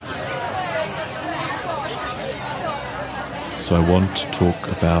So I want to talk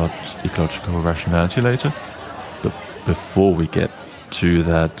about ecological rationality later. But before we get to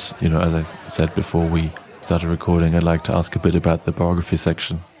that, as I said before we started recording, I'd like to ask a bit about the biography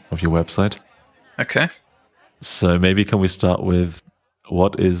section of your website. Okay. So maybe can we start with,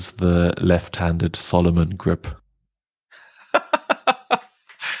 what is the left-handed Solomon grip?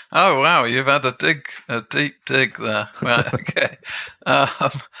 Oh wow, you've had a deep dig there. Right, okay.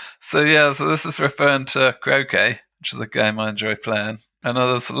 So this is referring to croquet, which is a game I enjoy playing. I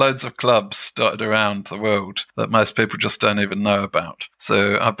know there's loads of clubs dotted around the world that most people just don't even know about.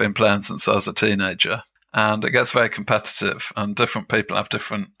 So I've been playing since I was a teenager, and it gets very competitive, and different people have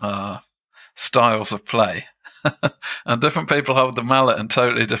different styles of play. And different people hold the mallet in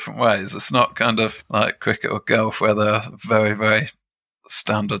totally different ways. It's not kind of like cricket or golf where they're very, very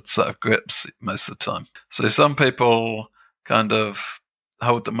standard set of grips most of the time. So some people kind of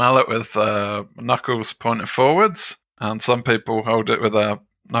hold the mallet with knuckles pointing forwards, and some people hold it with their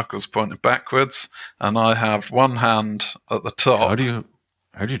knuckles pointing backwards. And I have one hand at the top. How do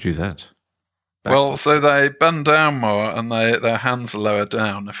you do that? Well, so they bend down more, and their hands are lower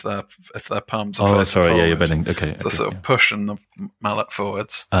down if their palms are facing sorry, forward. yeah, you're bending. Okay, So sort of pushing the mallet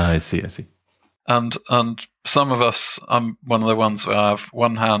forwards. I see. And some of us, I'm one of the ones where I have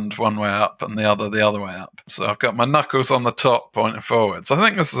one hand one way up and the other way up. So I've got my knuckles on the top pointing forwards. I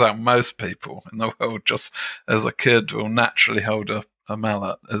think this is how most people in the world, just as a kid, will naturally hold a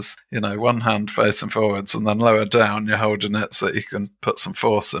mallet, is, one hand facing forwards, and then lower down you're holding it so that you can put some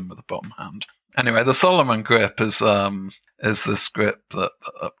force in with the bottom hand. Anyway, the Solomon grip is this grip that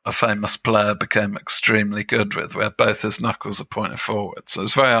a famous player became extremely good with, where both his knuckles are pointed forward. So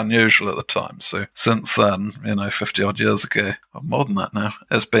it's very unusual at the time. So since then, 50 odd years ago, or more than that now,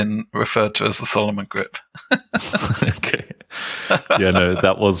 it's been referred to as the Solomon grip. Okay. Yeah, no,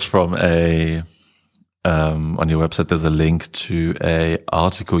 that was from on your website, there's a link to a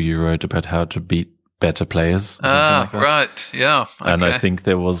article you wrote about how to beat better players. Like right, yeah. Okay. And I think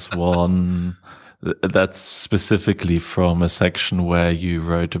there was one that's specifically from a section where you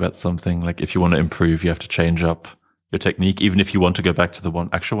wrote about something like, if you want to improve, you have to change up your technique, even if you want to go back to the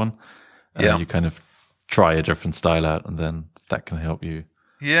actual one. You kind of try a different style out, and then that can help you.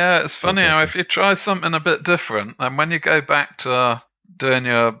 Yeah, it's funny how if you try something a bit different, and when you go back to doing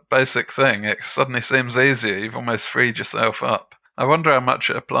your basic thing, it suddenly seems easier. You've almost freed yourself up. I wonder how much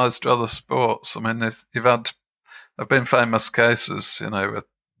it applies to other sports. I mean, there have been famous cases, with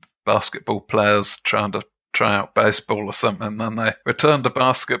basketball players trying to try out baseball or something, then they return to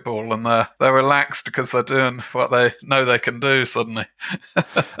basketball and they're relaxed because they're doing what they know they can do suddenly.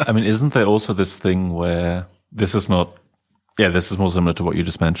 I mean, isn't there also this thing where this is more similar to what you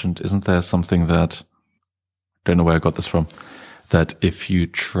just mentioned? Isn't there something that, don't know where I got this from, that if you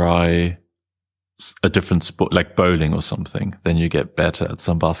try a different sport, like bowling or something, then you get better at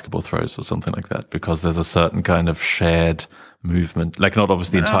some basketball throws or something like that, because there's a certain kind of shared movement, like not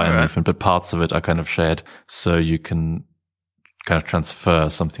obviously the entire movement, but parts of it are kind of shared, so you can kind of transfer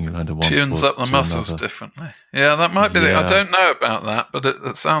something you learned in one sport. Tunes up the muscles differently. Yeah, that might be I don't know about that, but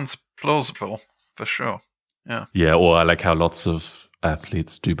it sounds plausible for sure. Yeah. Yeah, or I like how lots of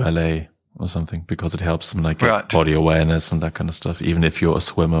athletes do ballet or something, because it helps them get body awareness and that kind of stuff, even if you're a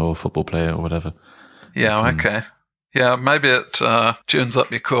swimmer or football player or whatever. Yeah, okay. Yeah, maybe it tunes up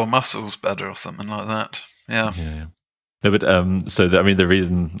your core muscles better or something like that. Yeah. No, but the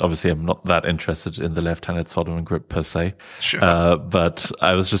reason, obviously, I'm not that interested in the left-handed Solomon grip per se. Sure. But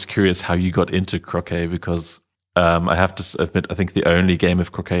I was just curious how you got into croquet, because I have to admit, I think the only game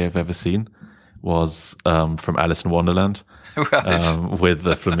of croquet I've ever seen was from Alice in Wonderland, with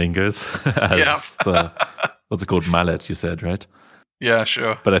the flamingos as what's it called, mallet, you said, right? Yeah,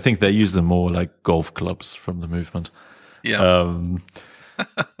 sure. But I think they use them more like golf clubs from the movement. Yeah.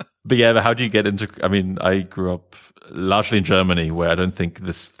 But how do you get into? I mean, I grew up largely in Germany, where I don't think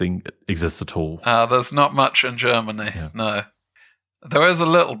this thing exists at all. There's not much in Germany. Yeah. No, there is a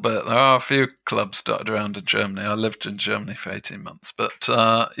little bit. There are a few clubs dotted around in Germany. I lived in Germany for 18 months, but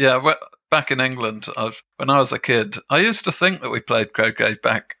back in England, when I was a kid, I used to think that we played croquet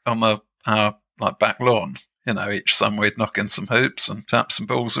back on our back lawn. Each summer we'd knock in some hoops and tap some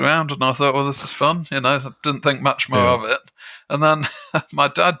balls around, and I thought, well, this is fun. I didn't think much more of it. And then my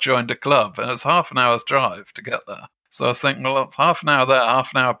dad joined a club, and it was half an hour's drive to get there. So I was thinking, well, half an hour there, half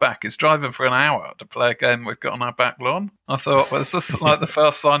an hour back. He's driving for an hour to play a game we've got on our back lawn. I thought, well, is this like the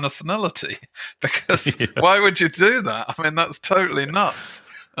first sign of senility? Because why would you do that? I mean, that's totally nuts.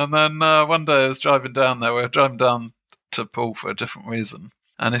 And then one day I was driving down there. We were driving down to Poole for a different reason.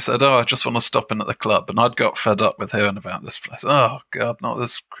 And he said, "Oh, I just want to stop in at the club." And I'd got fed up with hearing about this place. Oh God, not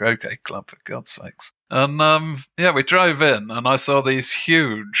this croquet club, for God's sakes! And we drove in, and I saw these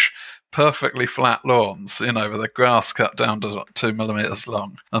huge, perfectly flat lawns, with the grass cut down to 2 millimeters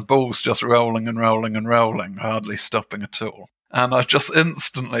long, and balls just rolling and rolling and rolling, hardly stopping at all. And I just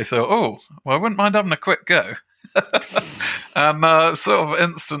instantly thought, "Oh, well, I wouldn't mind having a quick go." And sort of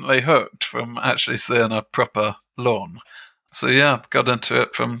instantly hooked from actually seeing a proper lawn. So yeah, got into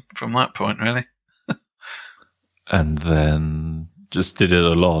it from that point, really. And then just did it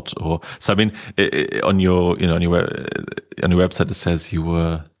a lot, or so. I mean, on your on your website it says you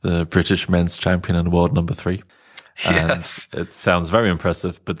were the British men's champion and world number 3. Yes, and it sounds very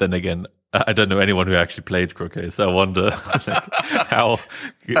impressive. But then again, I don't know anyone who actually played croquet, so I wonder how.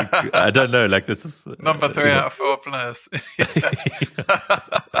 I don't know. This is number 3 out of 4 players.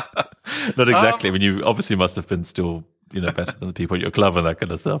 Not exactly. I mean, you obviously must have been still better than the people at your club and that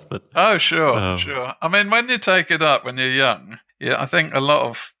kind of stuff. But sure. I mean, when you take it up when you're young, I think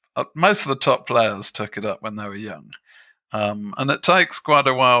most of the top players took it up when they were young. And it takes quite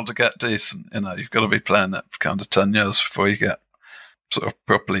a while to get decent. You've got to be playing it for kind of 10 years before you get sort of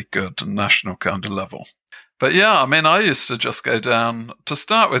properly good and national kind of level. But yeah, I mean, I used to just go down to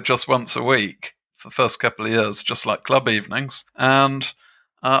start with just once a week for the first couple of years, just like club evenings. And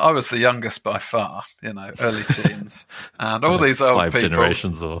I was the youngest by far, early teens. And all these old 5 people.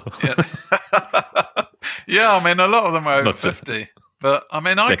 generations or. Yeah, I mean, a lot of them are over 50. But I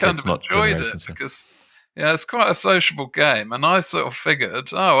mean, I kind of enjoyed it because it's quite a sociable game. And I sort of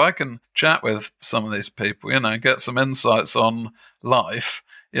figured, I can chat with some of these people, get some insights on life.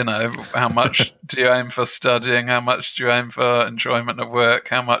 How much do you aim for studying? How much do you aim for enjoyment of work?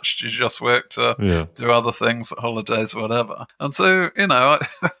 How much do you just work to do other things, holidays, whatever? And so,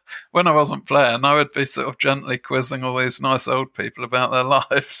 when I wasn't playing, I would be sort of gently quizzing all these nice old people about their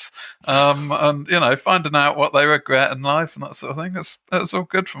lives, and finding out what they regret in life and that sort of thing. It's all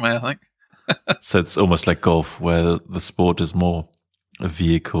good for me, I think. So it's almost like golf, where the sport is more a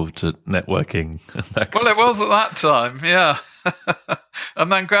vehicle to networking. Well, it was at that time, yeah.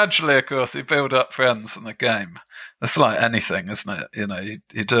 And then gradually, of course, you build up friends in the game. It's like anything, isn't it?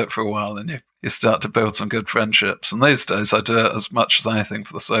 You do it for a while and you start to build some good friendships. And these days I do it as much as anything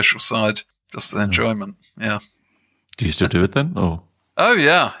for the social side, just for the enjoyment, yeah. Do you still do it then? Or? Oh,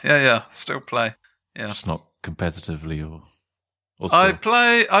 yeah. Still play, yeah. Just not competitively or still?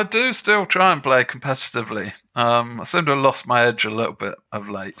 I do still try and play competitively. I seem to have lost my edge a little bit of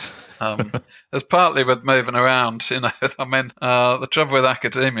late. It's partly with moving around, I mean, the trouble with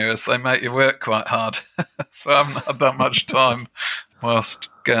academia is they make you work quite hard. So I haven't had that much time whilst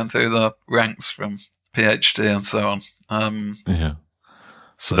going through the ranks from PhD and so on. Yeah.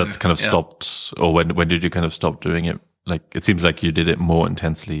 So that's kind of stopped, or when did you kind of stop doing it? It seems like you did it more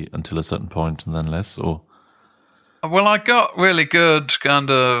intensely until a certain point and then less, or? Well, I got really good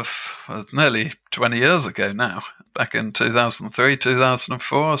kind of nearly 20 years ago now. Back in 2003,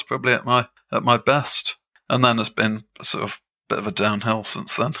 2004, I was probably at my best. And then it's been sort of a bit of a downhill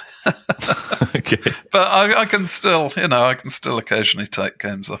since then. Okay. But I can still, I can still occasionally take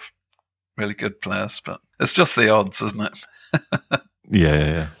games off really good players. But it's just the odds, isn't it?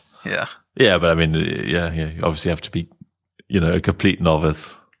 Yeah. Yeah. Yeah, but I mean, yeah. You obviously have to be, a complete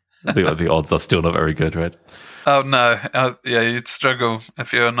novice. The odds are still not very good, right? Oh, no. You'd struggle.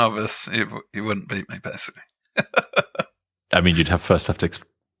 If you're a novice, you wouldn't beat me, basically. I mean, you'd first have to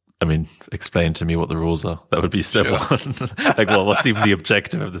explain to me what the rules are. That would be step one. What's even the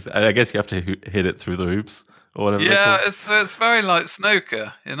objective of this? I guess you have to hit it through the hoops or whatever. Yeah, it's very like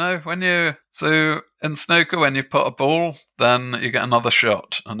snooker, So in snooker, when you put a ball, then you get another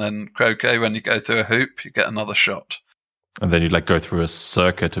shot. And then croquet, when you go through a hoop, you get another shot. And then you go through a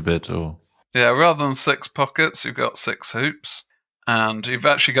circuit a bit, or? Yeah, rather than 6 pockets, you've got 6 hoops. And you've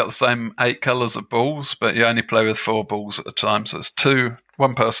actually got the same 8 colours of balls, but you only play with 4 balls at a time. So it's 2.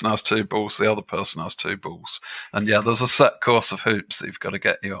 One person has 2 balls, the other person has 2 balls. And yeah, there's a set course of hoops that you've got to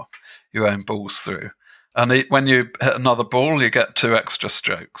get your own balls through. And when you hit another ball, you get 2 extra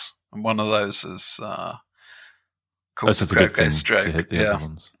strokes. And one of those is called the croquet stroke. To hit the other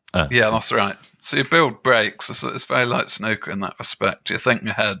ones. Yeah, that's right. So you build breaks. It's very like snooker in that respect. You think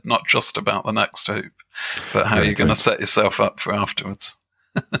ahead, not just about the next hoop, but how you're going to set yourself up for afterwards.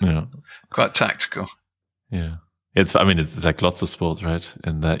 Yeah, quite tactical. Yeah, it's like lots of sports, right?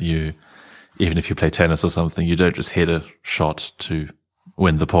 In that even if you play tennis or something, you don't just hit a shot to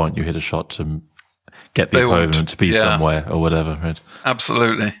win the point. You hit a shot to get the opponent to be somewhere or whatever, right?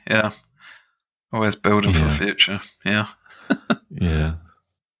 Absolutely, yeah. Always building for the future. Yeah. Yeah.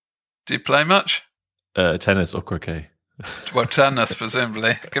 Do you play much? Tennis or croquet? Well, tennis,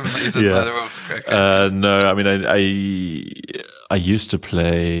 presumably, given that you didn't know the rules of croquet. No, I mean, I used to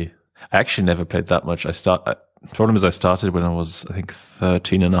play. I actually never played that much. The problem is I started when I was, I think,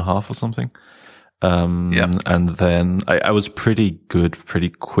 13 and a half or something. And then I was pretty good pretty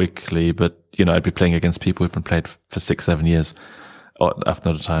quickly, but, I'd be playing against people who'd been played for 6-7 years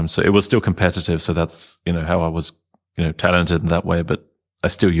after the time. So it was still competitive. So that's, how I was, talented in that way, but I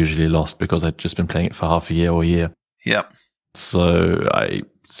still usually lost because I'd just been playing it for half a year or a year. Yep. So I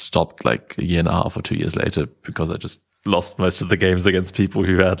stopped like a year and a half or 2 years later because I just lost most of the games against people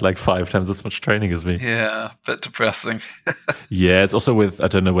who had like 5 times as much training as me. Yeah, a bit depressing. Yeah, it's also I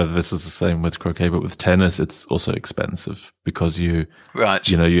don't know whether this is the same with croquet, but with tennis, it's also expensive because you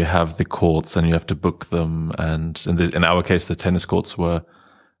have the courts and you have to book them. And in our case, the tennis courts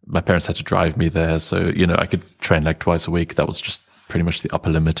my parents had to drive me there. So, I could train like twice a week. That was just pretty much the upper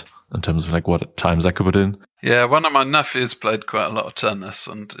limit in terms of like what times I could put in. Yeah, one of my nephews played quite a lot of tennis,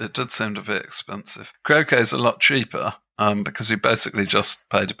 and it did seem a bit expensive. Croquet is a lot cheaper because you basically just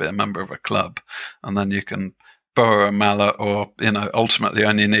pay to be a member of a club, and then you can borrow a mallet, or ultimately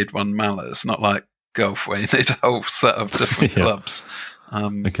only need one mallet. It's not like golf where you need a whole set of different clubs.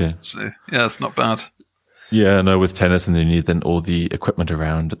 Okay. So yeah, it's not bad. Yeah, no, with tennis, and then you need all the equipment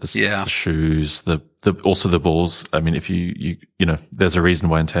around it, the shoes, also the balls. I mean, if you there's a reason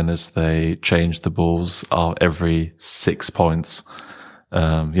why in tennis they change the balls every 6 points.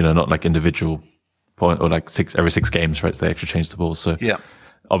 Not like individual point or like every 6 games, right? So they actually change the balls. So yeah,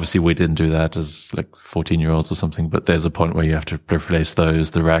 obviously we didn't do that as like 14-year-olds or something. But there's a point where you have to replace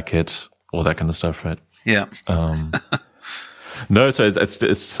those, the racket, all that kind of stuff, right? Yeah. No, so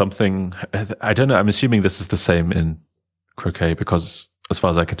it's something, I don't know. I'm assuming this is the same in croquet because as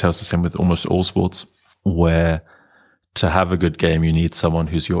far as I can tell, it's the same with almost all sports where to have a good game, you need someone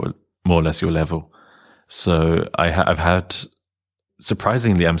who's more or less your level. So I've had,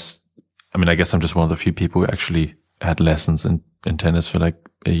 surprisingly, I guess I'm just one of the few people who actually had lessons in tennis for like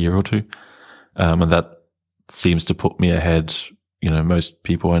a year or two. And that seems to put me ahead, most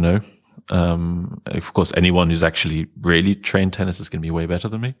people I know. Of course, anyone who's actually really trained tennis is going to be way better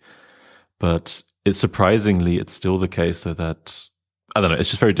than me. But it's still the case so that, I don't know, it's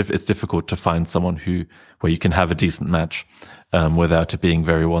just it's difficult to find someone where you can have a decent match without it being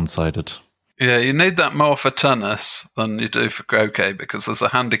very one-sided. Yeah, you need that more for tennis than you do for croquet because there's a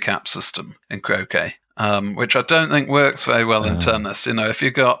handicap system in croquet, which I don't think works very well in tennis. If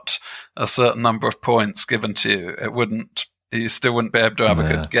you got a certain number of points given to you, you still wouldn't be able to have a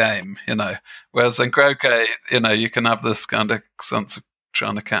good game, Whereas in croquet, you can have this kind of sense of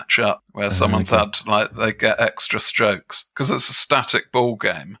trying to catch up where someone's had, like, they get extra strokes. Because it's a static ball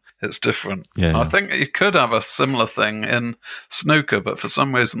game, it's different. Yeah. I think you could have a similar thing in snooker, but for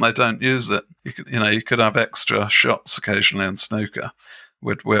some reason they don't use it. You could have extra shots occasionally in snooker.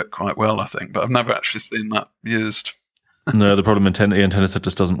 Would work quite well, I think, but I've never actually seen that used. No, the problem in tennis, it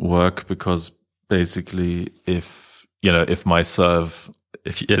just doesn't work because basically if my serve,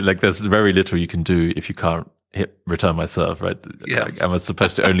 there's very little you can do if you can't return my serve, right? Yeah. Am I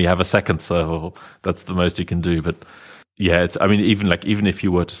supposed to only have a second serve, or that's the most you can do? But yeah, even if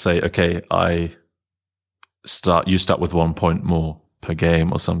you were to say, okay, you start with 1 point more per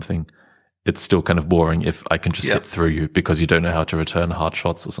game or something, it's still kind of boring if I can just hit through you because you don't know how to return hard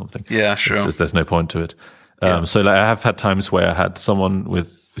shots or something. Yeah, sure. There's no point to it. So I have had times where I had someone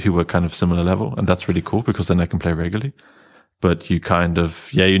who were kind of similar level, and that's really cool because then I can play regularly. But you kind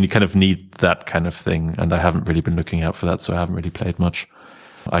of need that kind of thing, and I haven't really been looking out for that, so I haven't really played much.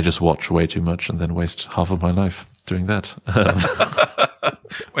 I just watch way too much and then waste half of my life doing that.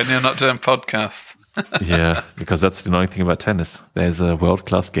 When you're not doing podcasts. Yeah, because that's the annoying thing about tennis. There's a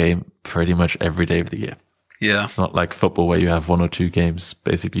world-class game pretty much every day of the year. Yeah. It's not like football where you have 1 or 2 games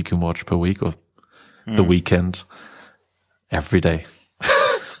basically you can watch per week or the weekend. Every day.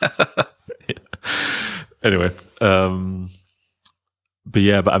 Anyway,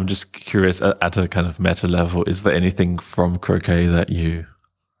 but I'm just curious at a kind of meta level, is there anything from croquet that you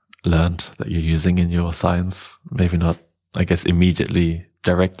learned that you're using in your science? Maybe not, I guess, immediately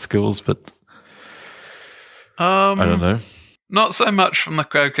direct skills, but I don't know. Not so much from the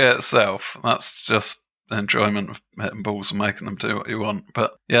croquet itself. That's just enjoyment of hitting balls and making them do what you want.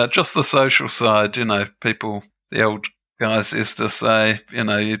 But yeah, just the social side, people, the old guys used to say,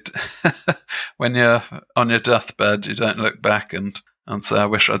 when you're on your deathbed, you don't look back and say, I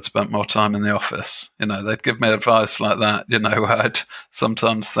wish I'd spent more time in the office. They'd give me advice like that, where I'd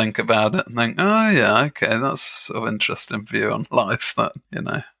sometimes think about it and think, oh yeah, okay, that's a sort of interesting view on life, that,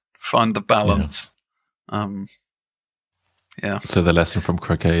 find the balance. Yeah. So the lesson from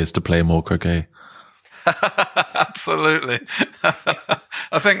croquet is to play more croquet. Absolutely.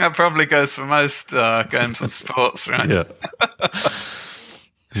 I think that probably goes for most games and sports, right? Yeah.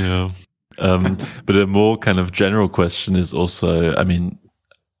 Yeah. But a more kind of general question is also, I mean,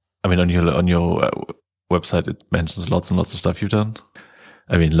 on your website, it mentions lots and lots of stuff you've done.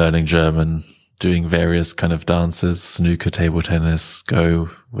 I mean, learning German, doing various kind of dances, snooker, table tennis, Go,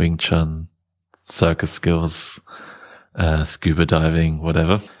 Wing Chun, circus skills, scuba diving,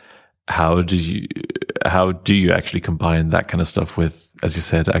 whatever. How do you actually combine that kind of stuff with, as you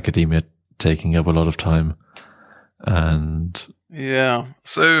said, academia taking up a lot of time? And yeah,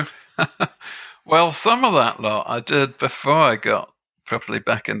 so well, some of that lot I did before I got properly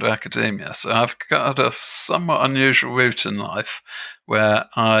back into academia. So I've got a somewhat unusual route in life where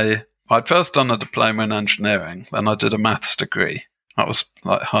I'd first done a diploma in engineering, then I did a maths degree. That was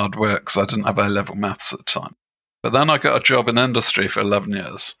like hard work because I didn't have A-level maths at the time. But then I got a job in industry for 11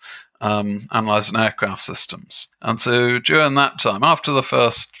 years, analysing aircraft systems. And so during that time, after the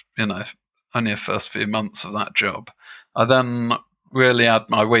first, only the first few months of that job, I then really had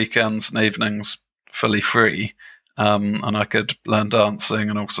my weekends and evenings fully free, and I could learn dancing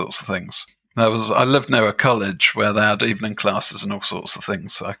and all sorts of things. I lived near a college where they had evening classes and all sorts of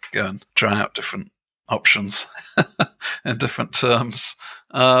things, so I could go and try out different options in different terms,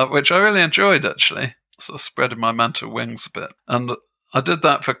 which I really enjoyed, actually, sort of spreading my mental wings a bit. And I did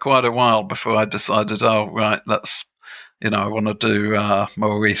that for quite a while before I decided, I want to do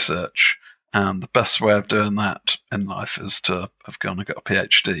more research. And the best way of doing that in life is to have gone and got a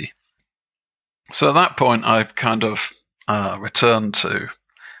PhD. So at that point, I kind of returned to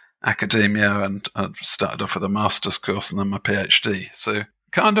academia and started off with a master's course and then my PhD. So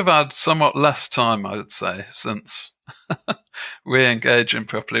kind of had somewhat less time, I would say, since re-engaging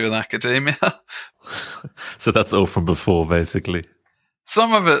properly with academia. So that's all from before, basically.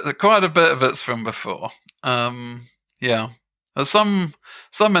 Some of it, quite a bit of it's from before. Yeah. There's some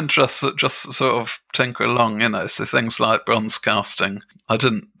interests that just sort of tinker along, so things like bronze casting. I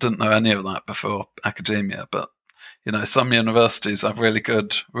didn't know any of that before academia, but some universities have really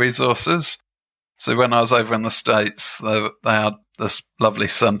good resources. So when I was over in the States, they had this lovely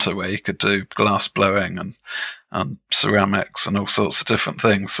centre where you could do glass blowing and ceramics and all sorts of different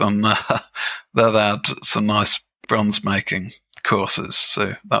things. And there they had some nice bronze making courses.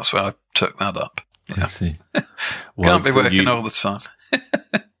 So that's where I took that up. Yeah. I see. Can't be working all the time.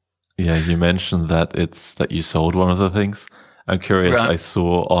 Yeah, you mentioned that that you sold one of the things. I'm curious, right. I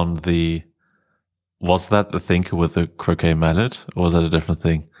saw on was that the Thinker with the croquet mallet, or was that a different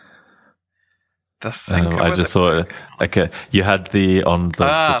thing? The Thinker I just saw it. Okay, you had on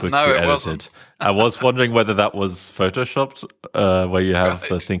the book no, you it edited. Wasn't. I was wondering whether that was photoshopped, where you have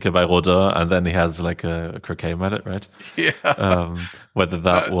the Thinker by Rodin, and then he has like a croquet mallet, right? Yeah. Whether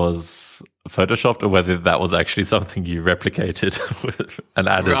that was photoshopped or whether that was actually something you replicated with an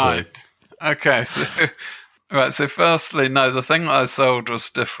added. Right. Okay. So firstly, no, the thing that I sold was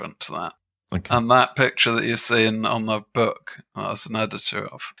different to that. Okay. And that picture that you've seen on the book, I was an editor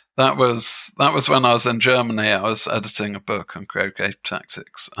of. That was when I was in Germany. I was editing a book on croquet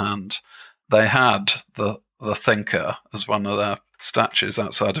tactics, and they had the Thinker as one of their statues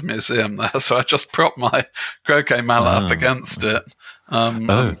outside a museum there. So I just propped my croquet mallet up against it.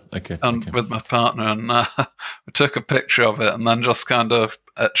 Okay. With my partner, and we took a picture of it, and then just kind of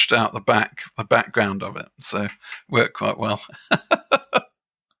etched out the background of it. So it worked quite well.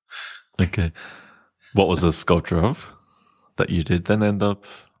 Okay. What was the sculpture of that you did then end up?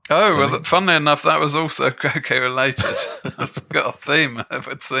 Oh, well, funnily enough, that was also croquet related. It's got a theme, it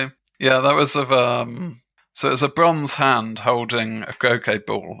would seem. Yeah, that was of so it was a bronze hand holding a croquet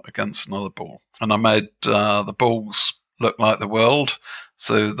ball against another ball, and I made the balls look like the world.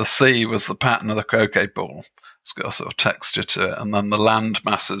 So the sea was the pattern of the croquet ball. It's got a sort of texture to it, and then the land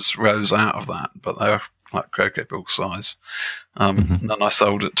masses rose out of that, but they were like croquet ball size. And then I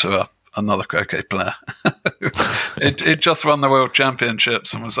sold it to another croquet player. It just won the world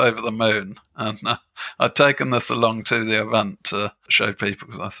championships and was over the moon. And I'd taken this along to the event to show people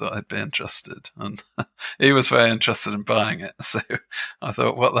because I thought they'd be interested. And he was very interested in buying it. So I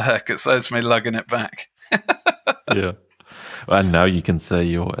thought, what the heck? It saves me lugging it back. Yeah. Well, and now you can say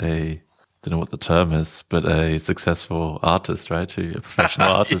you're don't know what the term is, but a successful artist, right? A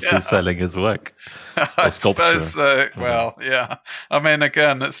professional artist who's selling his work. I suppose so. Well, yeah. I mean,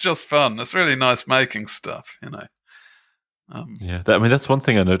 again, it's just fun. It's really nice making stuff, Yeah, that's one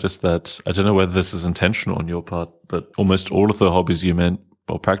thing I noticed, that I don't know whether this is intentional on your part, but almost all of the hobbies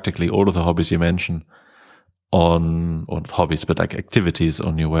or practically all of the hobbies you mention or not hobbies, but like activities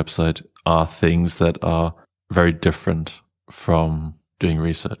on your website are things that are very different from doing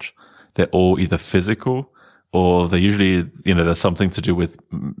research. they're all either physical or they're usually, there's something to do with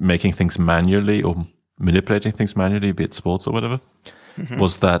making things manually or manipulating things manually, be it sports or whatever. Mm-hmm.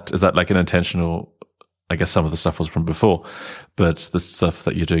 Is that like an intentional, I guess some of the stuff was from before, but the stuff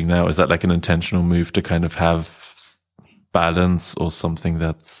that you're doing now, is that like an intentional move to kind of have balance or something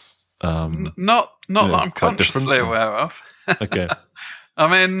that's not that I'm consciously aware of. Okay. I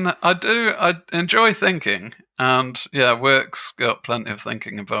mean, I enjoy thinking, and work's got plenty of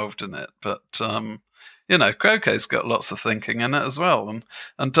thinking involved in it, but croquet's got lots of thinking in it as well,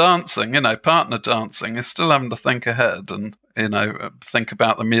 and dancing, partner dancing is still having to think ahead and think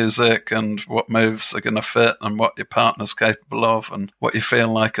about the music and what moves are going to fit and what your partner's capable of and what you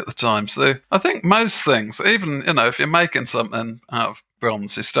feel like at the time. So I think most things, even if you're making something out of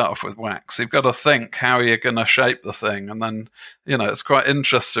bronze, you start off with wax. You've got to think how you're going to shape the thing, and then it's quite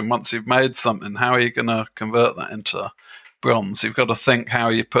interesting once you've made something, how are you going to convert that into bronze? You've got to think how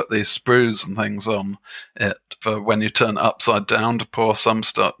you put these sprues and things on it for when you turn it upside down to pour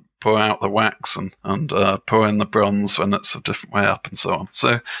out the wax and pour in the bronze when it's a different way up and so on.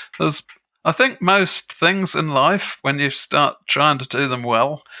 So I think most things in life, when you start trying to do them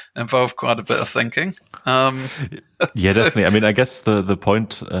well, involve quite a bit of thinking. Yeah, definitely. I mean, I guess the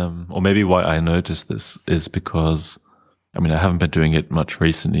point, or maybe why I noticed this is because, I haven't been doing it much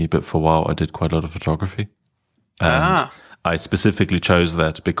recently, but for a while I did quite a lot of photography. And I specifically chose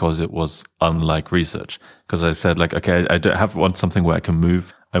that because it was unlike research. Because I said, like, okay, want something where I can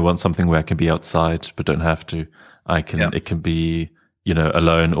move. I want something where I can be outside, but don't have to. It can be,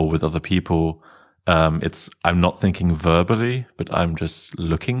 alone or with other people. I'm not thinking verbally, but I'm just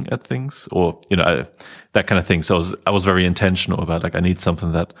looking at things or, that kind of thing. So I was very intentional about, like, I need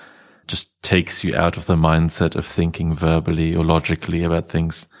something that just takes you out of the mindset of thinking verbally or logically about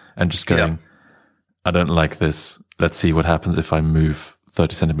things and just going, I don't like this. Let's see what happens if I move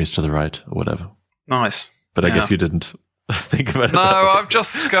 30 centimeters to the right or whatever. Nice. But I guess you didn't think about it. No, I've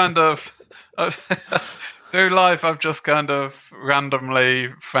just kind of, through life, I've just kind of randomly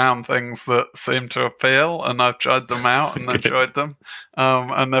found things that seem to appeal, and I've tried them out and enjoyed them.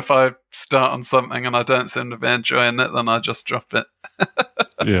 And if I start on something and I don't seem to be enjoying it, then I just drop it.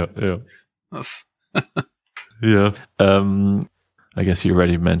 Yeah. Yeah. I guess you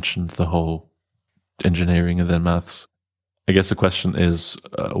already mentioned the whole engineering and then maths. I guess the question is,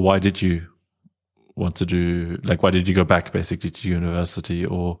 why did you want to do, like, why did you go back basically to university,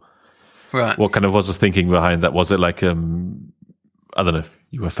 or right? What kind of was the thinking behind that? Was it like, I don't know,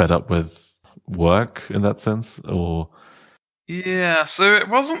 you were fed up with work in that sense, or? Yeah, so it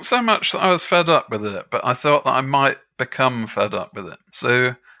wasn't so much that I was fed up with it, but I thought that I might become fed up with it.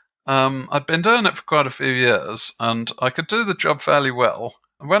 So I'd been doing it for quite a few years, and I could do the job fairly well.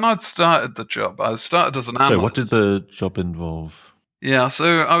 When I'd started the job, I started as an analyst. So what did the job involve? Yeah,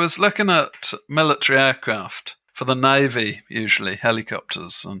 so I was looking at military aircraft for the Navy, usually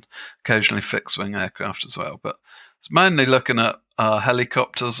helicopters and occasionally fixed-wing aircraft as well. But it's mainly looking at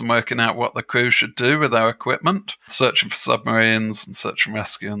helicopters and working out what the crew should do with our equipment, searching for submarines and search and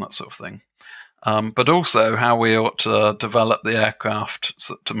rescue and that sort of thing. But also how we ought to develop the aircraft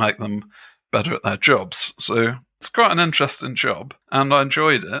to make them better at their jobs. So it's quite an interesting job, and I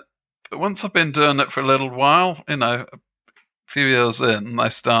enjoyed it. But once I've been doing it for a little while, a few years in, they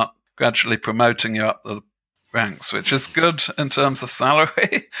start gradually promoting you up the ranks, which is good in terms of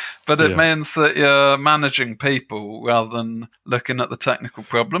salary, but it means that you're managing people rather than looking at the technical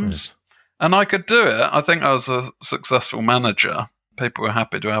problems. Right. And I could do it. I think I was a successful manager. People were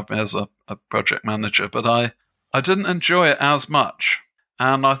happy to have me as a project manager, but I didn't enjoy it as much.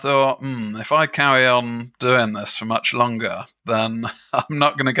 And I thought, if I carry on doing this for much longer, then I'm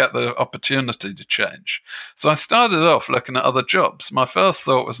not going to get the opportunity to change. So I started off looking at other jobs. My first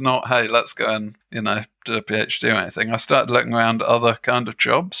thought was not, hey, let's go and, do a PhD or anything. I started looking around at other kind of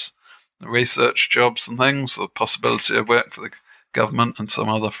jobs, research jobs and things, the possibility of work for the government in some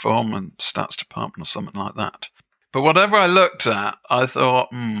other form and stats department or something like that. But whatever I looked at, I thought,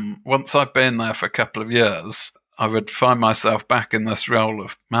 once I've been there for a couple of years, I would find myself back in this role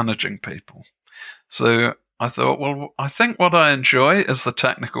of managing people. So I thought, well, I think what I enjoy is the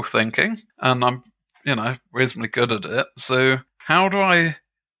technical thinking, and I'm, reasonably good at it. So how do I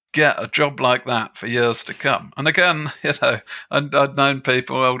get a job like that for years to come? And again, I'd known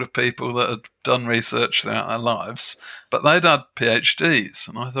people, older people that had done research throughout their lives, but they'd had PhDs.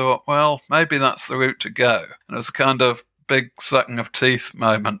 And I thought, well, maybe that's the route to go. And it was a kind of big sucking of teeth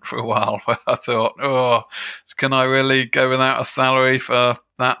moment for a while where I thought, oh, can I really go without a salary for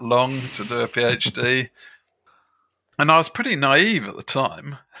that long to do a PhD? And I was pretty naive at the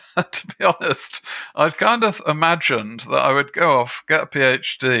time, to be honest. I'd kind of imagined that I would go off, get a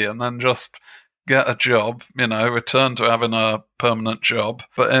PhD, and then just get a job, return to having a permanent job,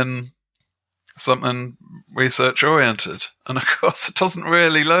 but in something research oriented. And of course, it doesn't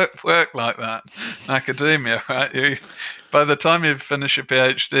really work like that in academia, right? By the time you finish your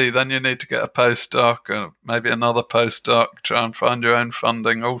PhD, then you need to get a postdoc or maybe another postdoc, try and find your own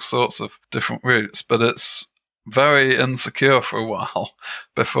funding, all sorts of different routes. But it's very insecure for a while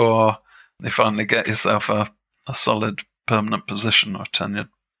before you finally get yourself a solid permanent position or tenured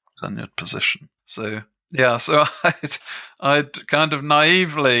position. So yeah, so I'd kind of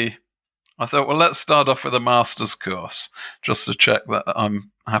naively, I thought, well, let's start off with a master's course just to check that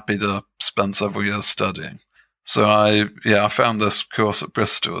I'm happy to spend several years studying. So I found this course at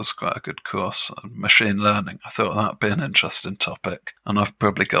Bristol was quite a good course, machine learning. I thought that'd be an interesting topic, and I've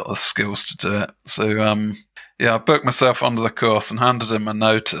probably got the skills to do it. So I booked myself onto the course and handed in my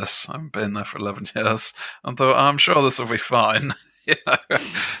notice. I've been there for 11 years, and thought, I'm sure this will be fine.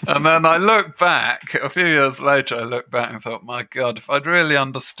 And then I look back a few years later. I look back and thought, my God, if I'd really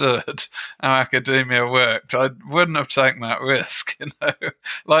understood how academia worked, I wouldn't have taken that risk.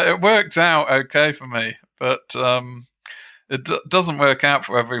 Like it worked out okay for me, but it doesn't work out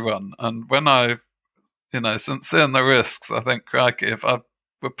for everyone. And when I, since seeing the risks, I think, crikey, if I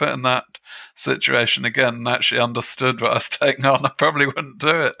were put in that situation again and actually understood what I was taking on, I probably wouldn't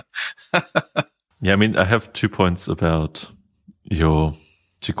do it. Yeah, I mean, I have 2 points about your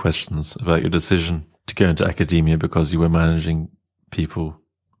 2 questions about your decision to go into academia because you were managing people,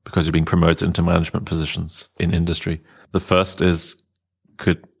 because you're being promoted into management positions in industry. The first is,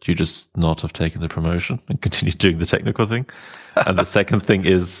 could you just not have taken the promotion and continued doing the technical thing? And the second thing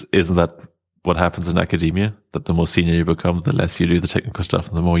is, isn't that what happens in academia? That the more senior you become, the less you do the technical stuff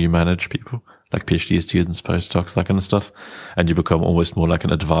and the more you manage people, like PhD students, postdocs, that kind of stuff. And you become almost more like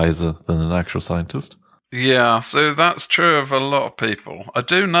an advisor than an actual scientist. Yeah, so that's true of a lot of people. I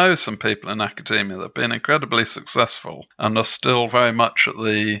do know some people in academia that have been incredibly successful and are still very much at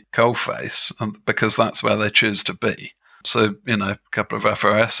the coalface because that's where they choose to be. So, a couple of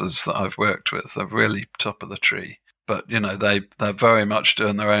FRSs that I've worked with are really top of the tree. But, they're very much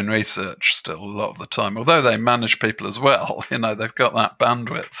doing their own research still a lot of the time. Although they manage people as well, they've got that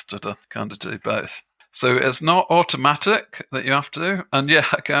bandwidth to kind of do both. So it's not automatic that you have to. And yeah,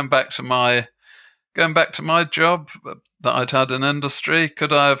 going back to my job that I'd had in industry,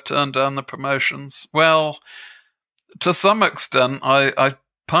 could I have turned down the promotions? Well, to some extent, I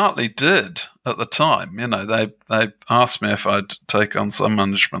partly did at the time. They asked me if I'd take on some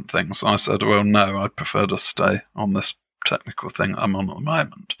management things. I said, well, no, I'd prefer to stay on this technical thing I'm on at the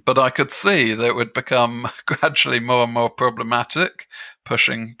moment. But I could see that it would become gradually more and more problematic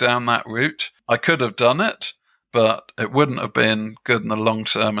pushing down that route. I could have done it, but it wouldn't have been good in the long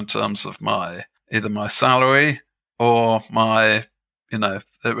term in terms of either my salary or my,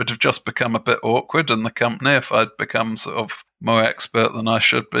 it would have just become a bit awkward in the company if I'd become sort of more expert than I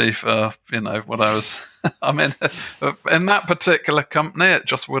should be for, what I was. I mean, in that particular company, it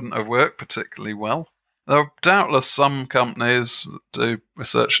just wouldn't have worked particularly well. There are doubtless some companies that do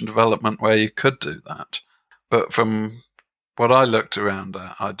research and development where you could do that. But from what I looked around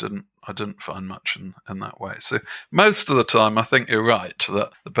at, I didn't find much in that way. So most of the time, I think you're right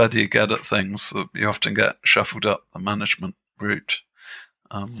that the better you get at things, you often get shuffled up the management route.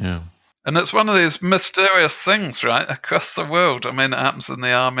 And it's one of these mysterious things, right, across the world. I mean, it happens in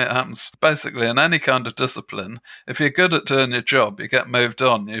the army, it happens basically in any kind of discipline. If you're good at doing your job, you get moved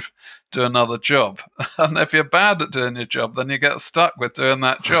on, you do another job. And if you're bad at doing your job, then you get stuck with doing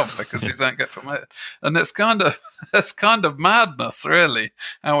that job because you don't get promoted. And it's kind of madness, really,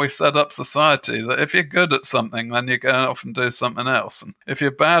 how we set up society, that if you're good at something, then you go off and do something else. And if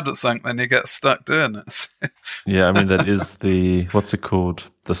you're bad at something, then you get stuck doing it. Yeah, I mean, that is what's it called?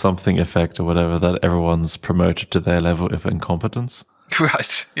 The something effect or whatever, that everyone's promoted to their level of incompetence.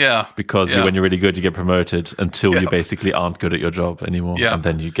 Right, yeah. Because when you're really good, you get promoted until you basically aren't good at your job anymore. Yeah. And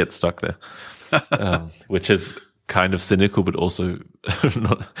then you get stuck there, which is kind of cynical, but also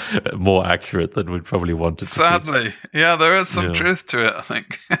not more accurate than we'd probably want it to be. Sadly. Yeah, there is some truth to it, I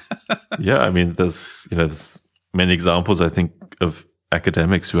think. Yeah, I mean, there's many examples, I think, of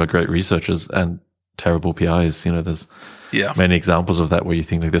academics who are great researchers and terrible PIs. There's many examples of that where you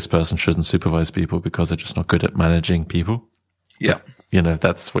think like this person shouldn't supervise people because they're just not good at managing people. Yeah.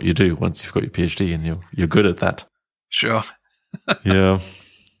 That's what you do once you've got your PhD and you're good at that. Sure. Yeah,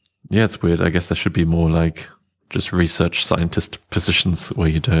 it's weird. I guess there should be more like just research scientist positions where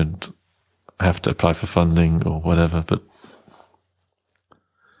you don't have to apply for funding or whatever. But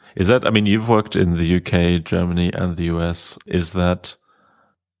Is that, I mean, you've worked in the UK, Germany, and the US. Is it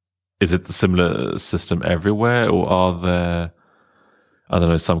the similar system everywhere, or are there, I don't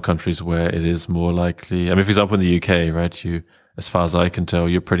know, some countries where it is more likely? I mean, for example, in the UK, right, as far as I can tell,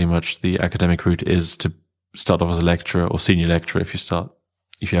 you're pretty much, the academic route is to start off as a lecturer or senior lecturer if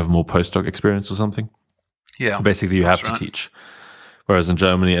you have more postdoc experience or something. Yeah. Basically, you have to teach. Whereas in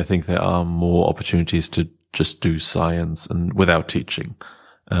Germany, I think there are more opportunities to just do science and without teaching,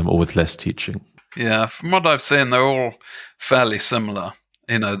 or with less teaching. Yeah, from what I've seen, they're all fairly similar.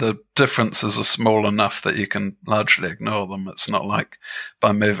 The differences are small enough that you can largely ignore them. It's not like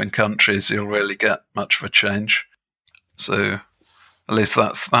by moving countries you'll really get much of a change. So at least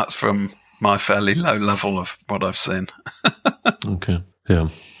that's from my fairly low level of what I've seen. Okay, yeah.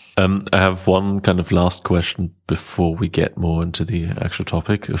 I have one kind of last question before we get more into the actual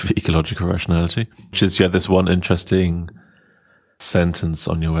topic of ecological rationality, which is you had this one interesting sentence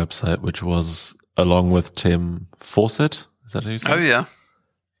on your website, which was along with Tim Fawcett. Is that how you say it? Oh, yeah.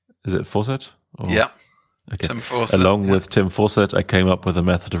 Is it Fawcett? Yeah. Okay. Tim Fawcett. Along with Tim Fawcett, I came up with a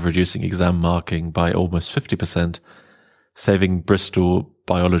method of reducing exam marking by almost 50%, saving Bristol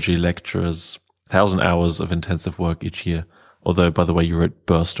biology lecturers 1,000 hours of intensive work each year. Although, by the way, you wrote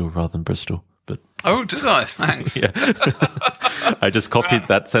Burstall rather than Bristol. But oh, did I? Thanks. Yeah. I just copied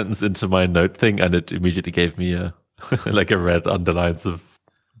that sentence into my note thing, and it immediately gave me a red underlines of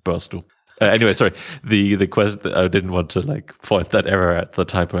Burstall. Anyway, sorry. The question, I didn't want to point that error at the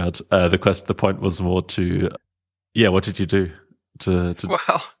typo out. The point was more to, what did you do to?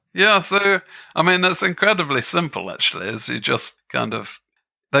 Well, yeah. So I mean, it's incredibly simple actually. Is you just kind of.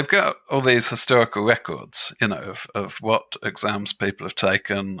 They've got all these historical records, of what exams people have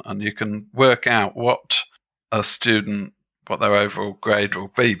taken, and you can work out what their overall grade will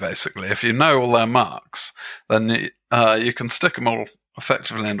be, basically. If you know all their marks, then you can stick them all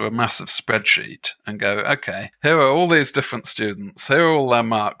effectively into a massive spreadsheet and go, okay, here are all these different students, here are all their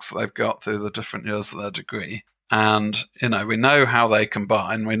marks they've got through the different years of their degree. And, we know how they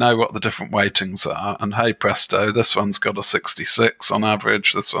combine. We know what the different weightings are. And hey, presto, this one's got a 66 on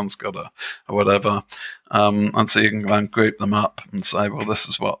average. This one's got a whatever. And so you can then group them up and say, well, this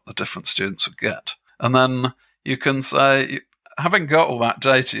is what the different students would get. And then you can say, having got all that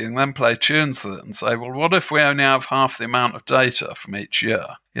data, you can then play tunes with it and say, well, what if we only have half the amount of data from each year?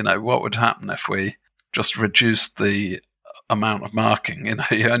 What would happen if we just reduced the amount of marking?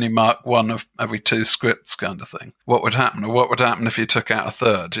 You only mark one of every two scripts kind of thing. What would happen? Or what would happen if you took out a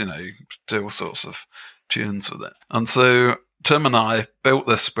third? You do all sorts of tunes with it. And so Tim and I built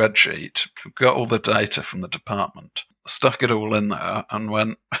this spreadsheet, got all the data from the department, stuck it all in there, and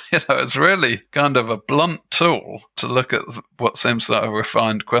went, it's really kind of a blunt tool to look at what seems like a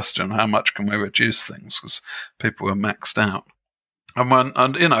refined question: how much can we reduce things? Because people were maxed out.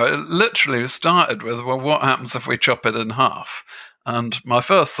 And it literally started with, well, what happens if we chop it in half? And my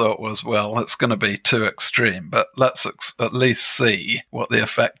first thought was, well, it's going to be too extreme, but let's at least see what the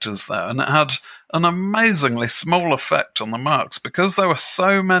effect is there. And it had an amazingly small effect on the marks because there were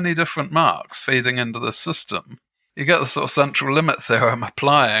so many different marks feeding into the system. You get the sort of central limit theorem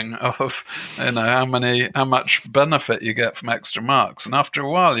applying of, how much benefit you get from extra marks. And after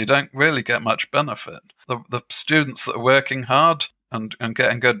a while, you don't really get much benefit. The students that are working hard and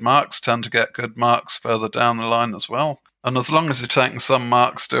getting good marks tend to get good marks further down the line as well. And as long as you're taking some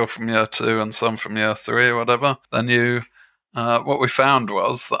marks still from year 2 and some from year 3 or whatever, then what we found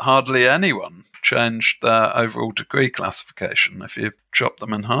was that hardly anyone changed their overall degree classification if you chop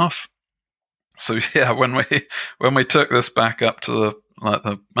them in half. So yeah, when we took this back up to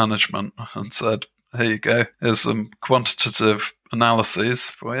the management and said, here you go, here's some quantitative analyses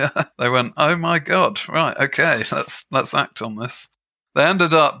for you, they went, oh my God, right, okay, let's act on this. They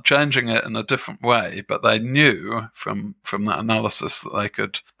ended up changing it in a different way, but they knew from that analysis that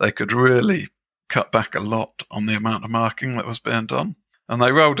they could really cut back a lot on the amount of marking that was being done. And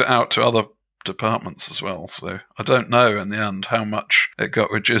they rolled it out to other departments as well. So I don't know in the end how much it got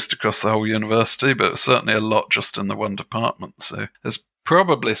reduced across the whole university, but it was certainly a lot just in the one department. So it's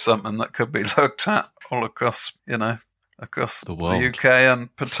probably something that could be looked at all across, across the UK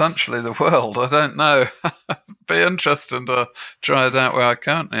and potentially the world. I don't know. Be interesting to try it out where I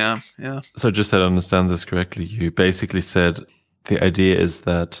currently am. Yeah. So just to understand this correctly, you basically said the idea is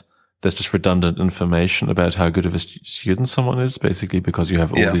that there's just redundant information about how good of a student someone is, basically, because you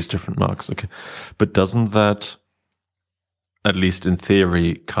have all these different marks. Okay. But doesn't that, at least in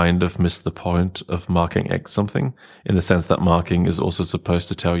theory, kind of miss the point of marking X something, in the sense that marking is also supposed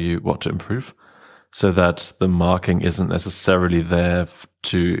to tell you what to improve? So that the marking isn't necessarily there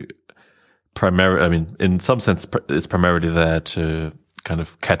to in some sense, it's primarily there to kind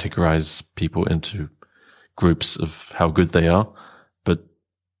of categorize people into groups of how good they are. But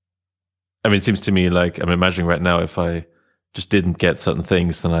I mean, it seems to me like I'm imagining right now, if I just didn't get certain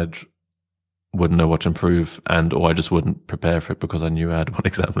things, then wouldn't know what to improve, or I just wouldn't prepare for it because I knew I had one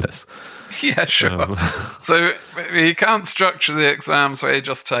exam less. Yeah, sure. So you can't structure the exams where you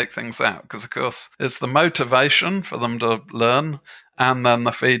just take things out, because, of course, it's the motivation for them to learn and then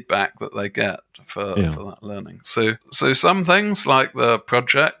the feedback that they get for that learning. So some things like the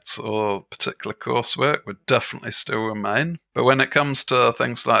projects or particular coursework would definitely still remain. But when it comes to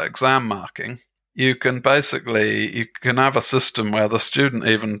things like exam marking, you can have a system where the student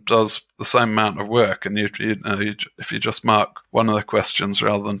even does the same amount of work, and if you just mark one of the questions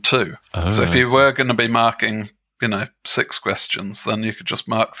rather than two. So if you were going to be marking 6 questions, then you could just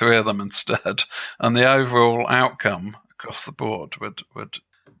mark 3 of them instead, and the overall outcome across the board would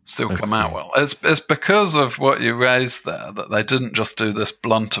still come out well. It's because of what you raised there that they didn't just do this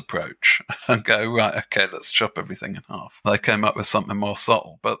blunt approach and go, right, okay, let's chop everything in half. They came up with something more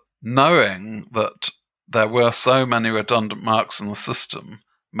subtle. But knowing that there were so many redundant marks in the system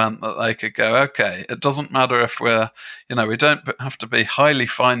meant that they could go, okay, it doesn't matter if we don't have to be highly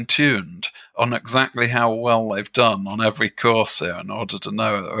fine-tuned on exactly how well they've done on every course here in order to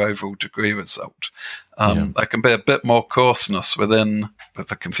know their overall degree result. There can be a bit more coarseness within,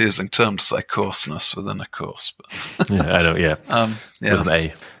 with a confusing term to say coarseness within a course. But yeah, I know, with an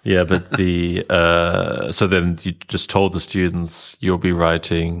A. Yeah, but so then you just told the students you'll be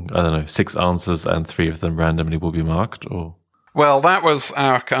writing, 6 answers and 3 of them randomly will be marked, or? Well, that was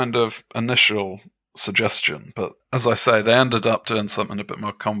our kind of initial suggestion, but as I say, they ended up doing something a bit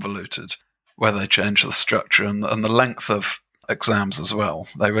more convoluted, where they changed the structure and the length of exams as well.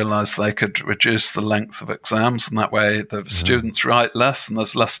 They realised they could reduce the length of exams, and that way the students write less and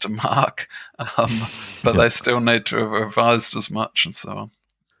there's less to mark, but they still need to have revised as much and so on.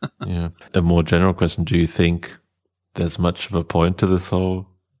 Yeah. A more general question, do you think there's much of a point to this whole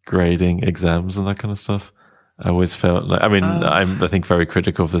grading exams and that kind of stuff? I always felt like, I'm, I think, very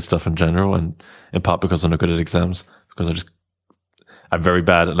critical of this stuff in general, and in part because I'm not good at exams, because I'm very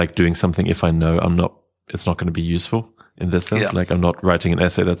bad at like doing something if I know it's not going to be useful in this sense. Yeah. Like I'm not writing an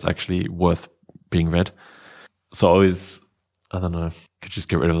essay that's actually worth being read. So always, I don't know, could just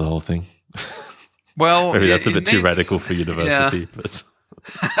get rid of the whole thing. Well, maybe that's a bit too radical for university, but.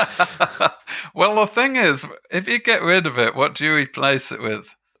 Well, the thing is, if you get rid of it, what do you replace it with?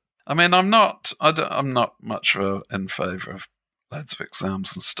 I mean, I'm not much in favour of loads of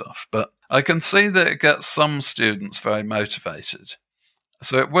exams and stuff, but I can see that it gets some students very motivated.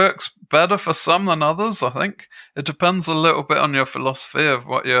 So it works better for some than others, I think. It depends a little bit on your philosophy of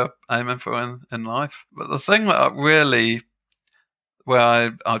what you're aiming for in life. But the thing that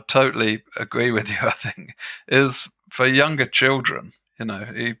where I totally agree with you, I think, is for younger children.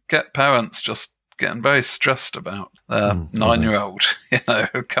 You get parents just getting very stressed about their 9-year-old,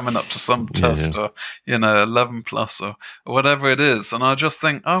 coming up to some test or, 11 plus or whatever it is. And I just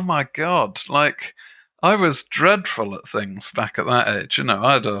think, oh my God, like I was dreadful at things back at that age.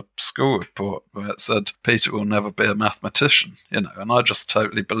 I had a school report where it said Peter will never be a mathematician, and I just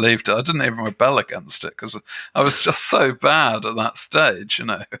totally believed it. I didn't even rebel against it because I was just so bad at that stage,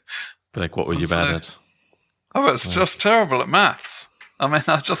 Like, what were you bad at? I was just terrible at maths. I mean,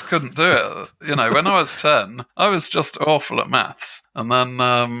 I just couldn't do it. When I was 10, I was just awful at maths. And then...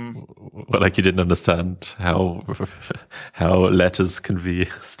 well, like you didn't understand how letters can be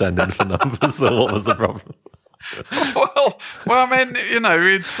stand in for numbers, so what was the problem? Well, I mean,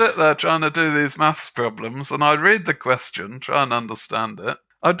 we'd sit there trying to do these maths problems, and I'd read the question, try and understand it.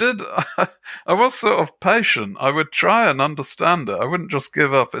 I was sort of patient. I would try and understand it. I wouldn't just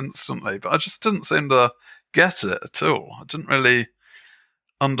give up instantly, but I just didn't seem to get it at all. I didn't really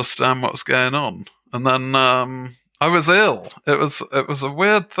understand what was going on, and then I was ill. It was a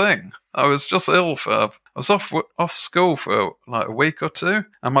weird thing. I was just ill I was off school for like a week or 2,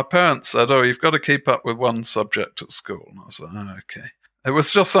 and my parents said, "Oh, you've got to keep up with one subject at school." And I was like, "Oh, okay." It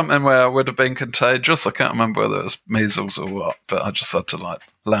was just something where I would have been contagious. I can't remember whether it was measles or what, but I just had to like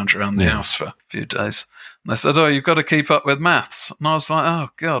lounge around the house for a few days. And they said, "Oh, you've got to keep up with maths." And I was like, "Oh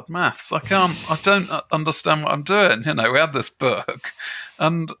God, maths! I don't understand what I'm doing." We had this book,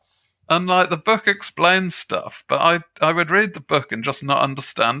 and like the book explains stuff, but I would read the book and just not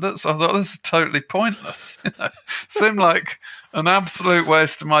understand it. So I thought, this is totally pointless. Seemed like an absolute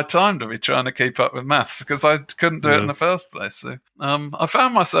waste of my time to be trying to keep up with maths because I couldn't do it in the first place. So I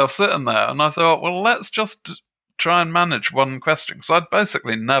found myself sitting there, and I thought, well, let's just try and manage one question, because I'd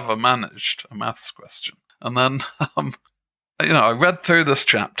basically never managed a maths question. And then, I read through this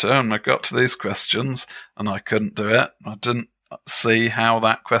chapter and I got to these questions and I couldn't do it. I didn't see how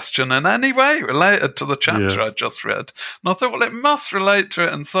that question in any way related to the chapter Yeah. I just read. And I thought, well, it must relate to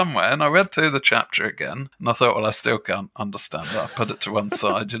it in some way. And I read through the chapter again, and I thought, well, I still can't understand that. I put it to one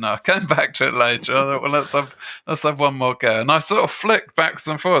side, I came back to it later. I thought, well, let's have one more go. And I sort of flicked backwards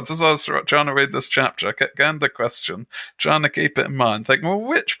and forwards as I was trying to read this chapter. I kept going to the question, trying to keep it in mind, thinking, well,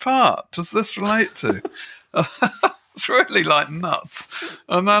 which part does this relate to? It's really like nuts.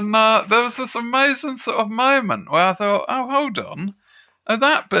 And then there was this amazing sort of moment where I thought, oh, hold on. Oh,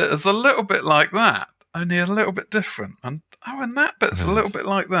 that bit is a little bit like that, only a little bit different. And that bit's a little bit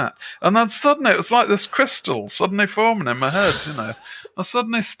like that. And then suddenly it was like this crystal suddenly forming in my head, I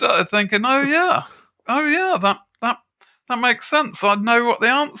suddenly started thinking, oh yeah, that makes sense. I know what the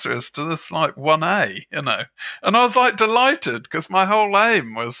answer is to this, like 1A, And I was like delighted because my whole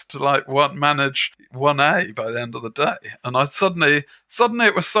aim was to manage 1A by the end of the day. And I suddenly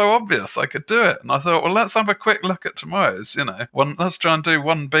it was so obvious I could do it. And I thought, well, let's have a quick look at tomorrow's, let's try and do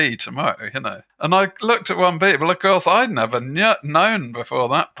 1B tomorrow, And I looked at 1B, but of course I'd never known before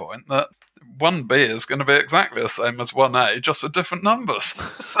that point that 1B is going to be exactly the same as 1A, just with different numbers.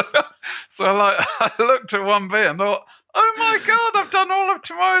 so I looked at 1B and thought, oh my God, I've done all of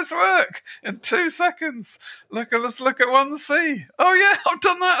tomorrow's work in 2 seconds. Let's look at 1C. Oh yeah, I've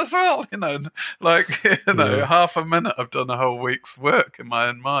done that as well. Half a minute I've done a whole week's work in my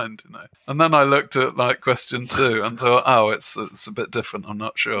own mind, And then I looked at question 2 and thought, oh, it's a bit different, I'm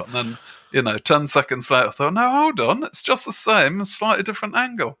not sure. And then 10 seconds later, I thought, no, hold on, it's just the same, a slightly different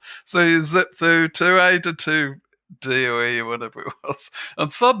angle. So you zip through 2A to 2D or E or whatever it was.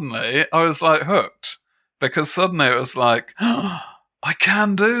 And suddenly I was like hooked. Because suddenly it was like, oh, I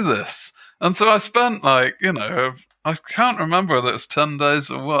can do this. And so I spent I can't remember whether it was 10 days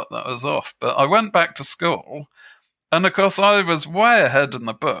or what that was off, but I went back to school. And of course I was way ahead in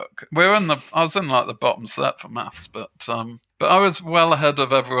the book. I was in the bottom set for maths, but I was well ahead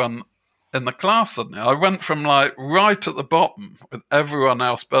of everyone in the class suddenly. I went from right at the bottom with everyone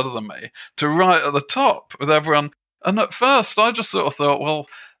else better than me to right at the top with everyone. And at first I just sort of thought, well,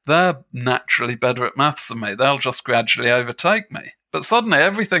 they're naturally better at maths than me. They'll just gradually overtake me. But suddenly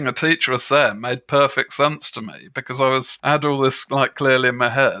everything the teacher was saying made perfect sense to me because I had all this clearly in my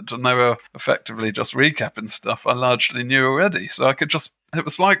head, and they were effectively just recapping stuff I largely knew already. So it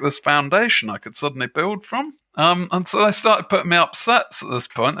was like this foundation I could suddenly build from. And so they started putting me up sets at this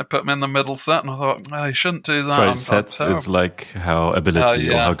point. They put me in the middle set, and I thought, no, you shouldn't do that. Sorry, sets is like how ability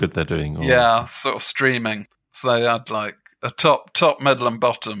or how good they're doing. Or... Yeah, sort of streaming. So they had a top, middle, and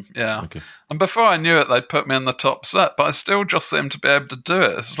bottom, yeah. Okay. And before I knew it, they'd put me in the top set, but I still just seemed to be able to do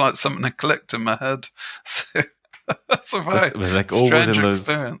it. It's like something had clicked in my head. So that's a very strange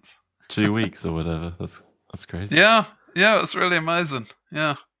experience. 2 weeks or whatever. That's crazy. Yeah, it was really amazing.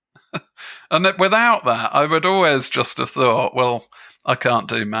 Yeah. And without that, I would always just have thought, well, I can't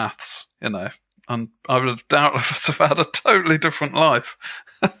do maths, and I would have doubtless have had a totally different life.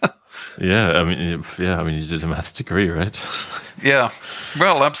 Yeah, I mean, you did a maths degree, right? Yeah,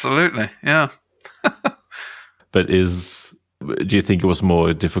 well, absolutely, yeah. But do you think it was more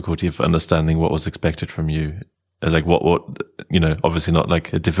a difficulty of understanding what was expected from you? Like what, obviously not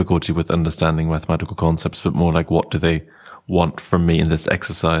like a difficulty with understanding mathematical concepts, but more like what do they want from me in this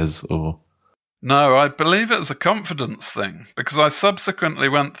exercise or... No, I believe it was a confidence thing because I subsequently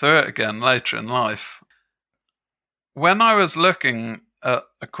went through it again later in life. When I was looking at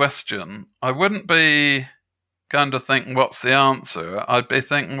a question, I wouldn't be kind of thinking, what's the answer? I'd be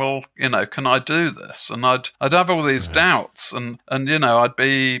thinking, well, can I do this? And I'd have all these doubts and I'd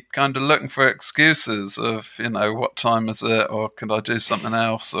be kind of looking for excuses of, what time is it? Or could I do something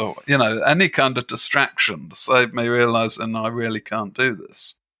else? Or, any kind of distraction to save me realizing I really can't do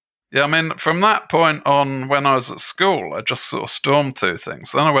this. Yeah, I mean, from that point on, when I was at school, I just sort of stormed through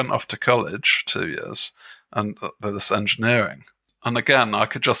things. Then I went off to college 2 years and with this engineering. And again, I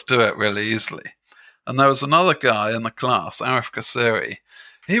could just do it really easily. And there was another guy in the class, Arif Kassiri.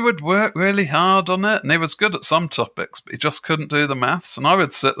 He would work really hard on it, and he was good at some topics, but he just couldn't do the maths. And I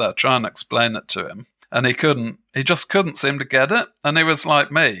would sit there trying to explain it to him, and he couldn't. He just couldn't seem to get it. And he was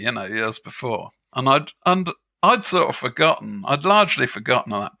like me, years before. And I'd sort of forgotten. I'd largely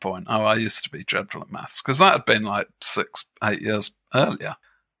forgotten at that point. Oh, I used to be dreadful at maths because that had been like 6-8 years earlier.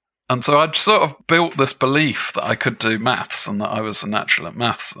 And so I'd sort of built this belief that I could do maths and that I was a natural at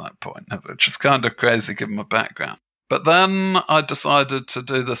maths at that point, which is kind of crazy given my background. But then I decided to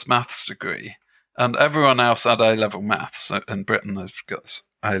do this maths degree, and everyone else had A-level maths. In Britain, they've got this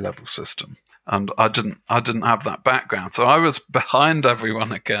A-level system. And I didn't have that background. So I was behind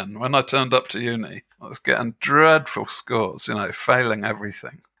everyone again. When I turned up to uni, I was getting dreadful scores, failing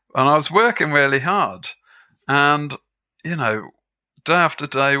everything. And I was working really hard. And day after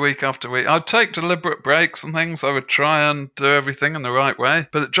day, week after week. I'd take deliberate breaks and things. I would try and do everything in the right way,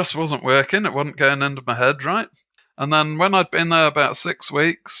 but it just wasn't working. It wasn't going into my head right. And then when I'd been there about 6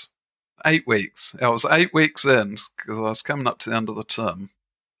 weeks, 8 weeks, I was 8 weeks in because I was coming up to the end of the term.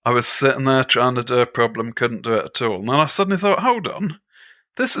 I was sitting there trying to do a problem, couldn't do it at all. And then I suddenly thought, hold on,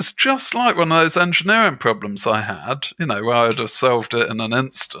 this is just like one of those engineering problems I had, where I'd have solved it in an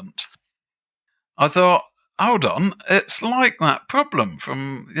instant. I thought, hold on, it's like that problem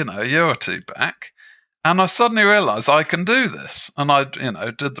from, a year or two back. And I suddenly realised I can do this. And I,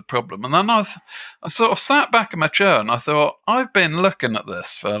 did the problem. And then I sort of sat back in my chair and I thought, I've been looking at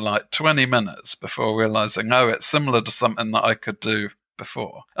this for like 20 minutes before realising, it's similar to something that I could do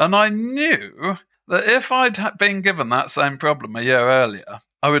before. And I knew that if I'd been given that same problem a year earlier,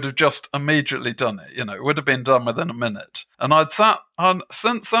 I would have just immediately done it. It would have been done within a minute. And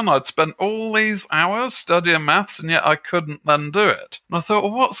since then, I'd spent all these hours studying maths, and yet I couldn't then do it. And I thought,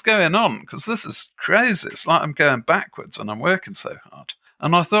 well, what's going on? Because this is crazy. It's like I'm going backwards and I'm working so hard.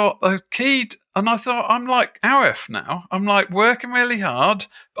 And I thought I'm like Arif now. I'm like working really hard,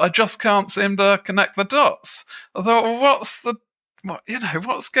 but I just can't seem to connect the dots. I thought, well,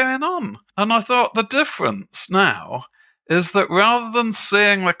 what's going on? And I thought the difference now is that rather than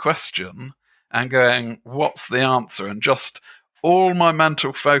seeing the question and going, what's the answer, and just all my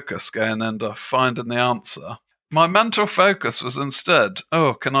mental focus going into finding the answer, my mental focus was instead,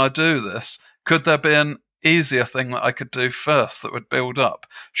 can I do this? Could there be an easier thing that I could do first that would build up?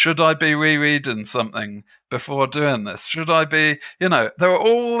 Should I be rereading something before doing this? Should I be, there were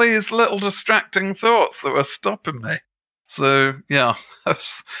all these little distracting thoughts that were stopping me. So, yeah,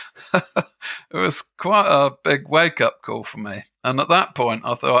 it was quite a big wake-up call for me. And at that point,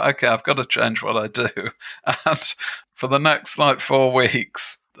 I thought, okay, I've got to change what I do. And for the next 4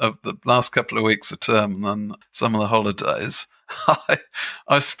 weeks of the last couple of weeks of term and then some of the holidays,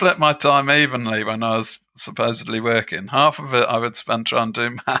 I split my time evenly when I was supposedly working. Half of it I would spend trying to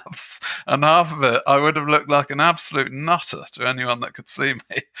do maths, and half of it I would have looked like an absolute nutter to anyone that could see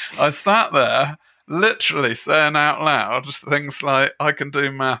me. I sat there literally saying out loud things like, I can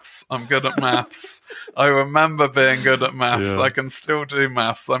do maths, I'm good at maths, I remember being good at maths, I can still do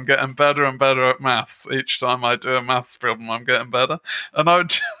maths, I'm getting better and better at maths. Each time I do a maths problem, I'm getting better. And I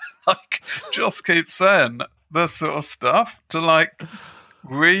would just keep saying this sort of stuff to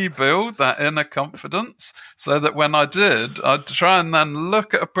rebuild that inner confidence, so that when I did, I'd try and then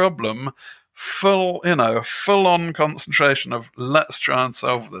look at a problem full on concentration of let's try and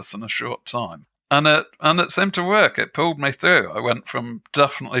solve this in a short time. And it seemed to work. It pulled me through. I went from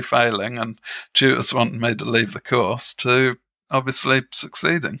definitely failing and tutors wanting me to leave the course to obviously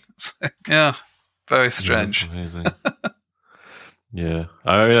succeeding. So, yeah, very strange. Yeah, that's amazing. Yeah,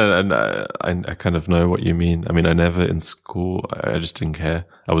 I mean, and I kind of know what you mean. I mean, I never in school, I just didn't care.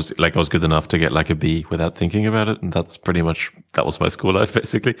 I was good enough to get a B without thinking about it, and that was my school life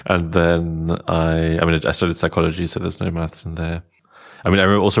basically. And then I studied psychology, so there's no maths in there. I mean,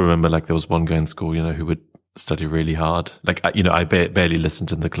 I also remember there was one guy in school, who would study really hard. I barely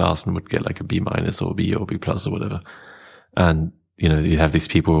listened in the class and would get a B- or B or B+ or whatever. And, you have these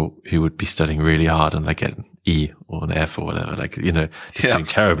people who would be studying really hard and get an E or an F or whatever, just doing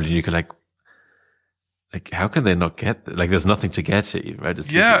terribly. And you could how can they not get that? There's nothing to get here, right?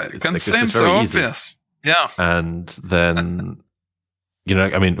 It can seem so obvious. Yeah. And then,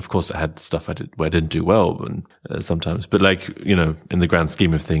 I mean, of course I had stuff I did where I didn't do well and sometimes, but in the grand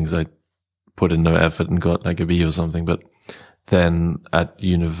scheme of things, I put in no effort and got a B or something. But then at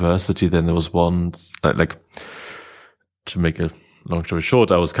university, then there was one, to make a long story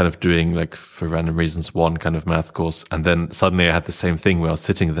short, I was kind of doing for random reasons, one kind of math course. And then suddenly I had the same thing where I was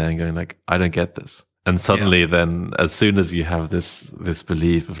sitting there and going I don't get this. And suddenly then as soon as you have this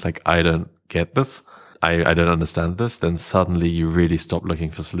belief of I don't get this, I don't understand this, then suddenly you really stop looking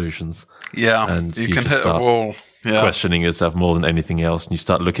for solutions. Yeah. And you can just hit start a wall. Yeah. Questioning yourself more than anything else. And you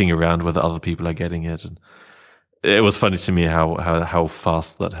start looking around whether other people are getting it. And it was funny to me how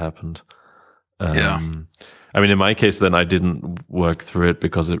fast that happened. I mean, in my case, then I didn't work through it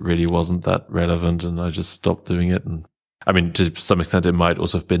because it really wasn't that relevant, and I just stopped doing it. And I mean, to some extent, it might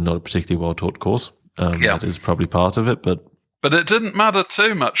also have been not a particularly well-taught course. That is probably part of it, but it didn't matter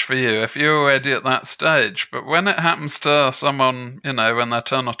too much for you if you were already at that stage. But when it happens to someone, when they're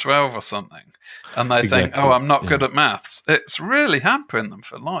 10 or 12 or something, and they think, I'm not good at maths, it's really hampering them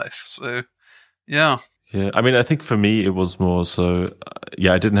for life. So, yeah. Yeah, I mean, I think for me, it was more so,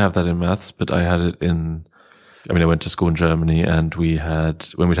 I didn't have that in maths, but I had it in, I went to school in Germany, and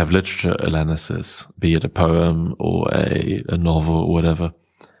when we'd have literature analysis, be it a poem or a novel or whatever,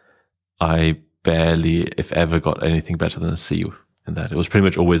 I barely, if ever, got anything better than a C in that. It was pretty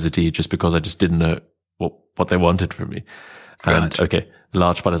much always a D, just because I just didn't know what they wanted from me. And Right. okay,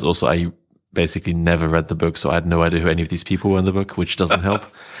 large part is also I basically never read the book, so I had no idea who any of these people were in the book, which doesn't help.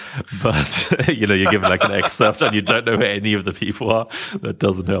 But you're given like an excerpt and you don't know who any of the people are. That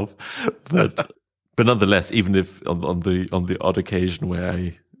doesn't help. But nonetheless, even if on the odd occasion where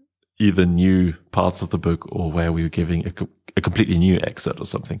I either knew parts of the book or where we were giving a completely new excerpt or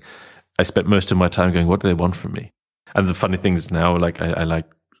something, I spent most of my time going, what do they want from me? And the funny thing is now, like I like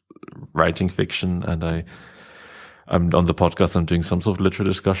writing fiction, and I'm on the podcast, I'm doing some sort of literary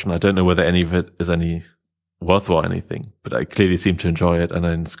discussion. I don't know whether any of it is any worthwhile anything, but I clearly seem to enjoy it. And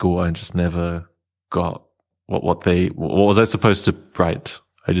in school, I just never got what was I supposed to write?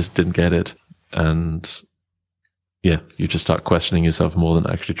 I just didn't get it. And yeah, you just start questioning yourself more than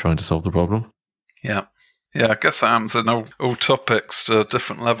actually trying to solve the problem. Yeah. Yeah, I guess that happens in all topics to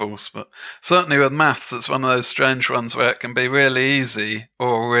different levels, but certainly with maths, it's one of those strange ones where it can be really easy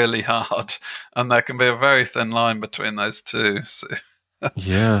or really hard, and there can be a very thin line between those two. So.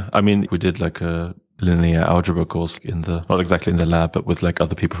 Yeah, I mean, we did like a linear algebra course not exactly in the lab, but with like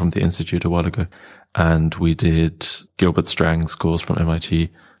other people from the institute a while ago, and we did Gilbert Strang's course from MIT,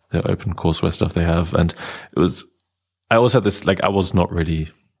 their open courseware stuff they have, and I always had this, like, I was not really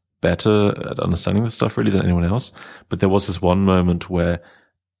better at understanding this stuff really than anyone else, but there was this one moment where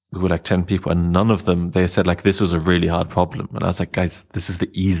we were like 10 people and none of them, they said like this was a really hard problem, and I was like, guys, this is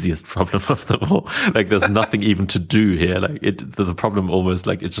the easiest problem of them all. Like there's nothing even to do here. Like the problem almost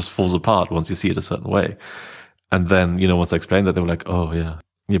like it just falls apart once you see it a certain way. And then once I explained that, they were like, oh yeah,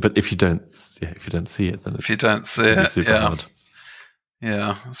 but if you don't see it, then if you don't see it, super hard.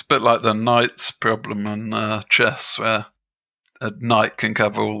 Yeah, it's a bit like the knights problem in chess, where a knight can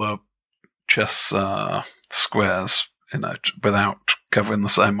cover all the chess squares, without covering the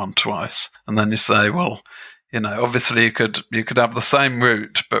same one twice. And then you say, well, obviously you could have the same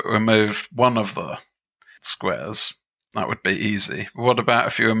route but remove one of the squares. That would be easy. What about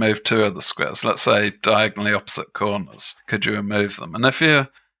if you remove two of the squares? Let's say diagonally opposite corners. Could you remove them? And if you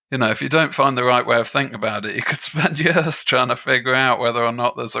don't find the right way of thinking about it, you could spend years trying to figure out whether or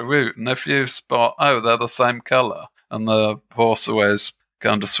not there's a route. And if you spot, they're the same color, and the horse always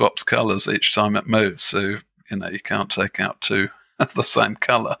kind of swaps colors each time it moves, so you can't take out two of the same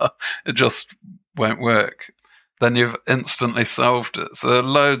color, it just won't work, then you've instantly solved it. So there are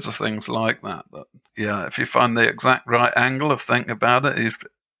loads of things like that if you find the exact right angle of thinking about it, you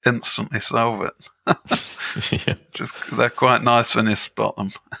instantly solve it. Yeah. Just they're quite nice when you spot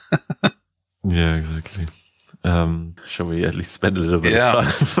them. Yeah, exactly. Shall we at least spend a little bit of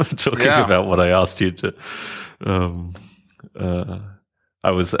time talking about what I asked you to? I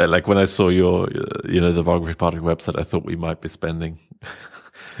was like, when I saw your, the Biography Party website, I thought we might be spending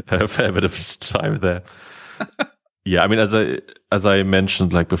a fair bit of time there. Yeah, I mean, as I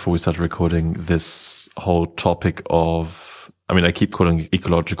mentioned, like before we started recording, this whole topic of, I keep calling it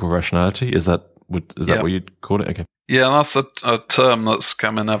ecological rationality. Is that what you'd call it? Okay. Yeah, that's a term that's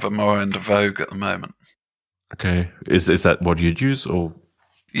coming ever more into vogue at the moment. Okay, is that what you'd use, or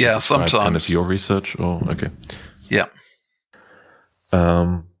sometimes kind of your research, or okay? Yeah.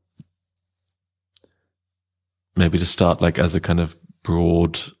 Maybe to start, like as a kind of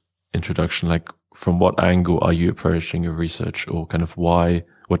broad introduction, like from what angle are you approaching your research, or kind of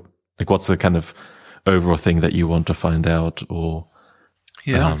what's the kind of overall thing that you want to find out, or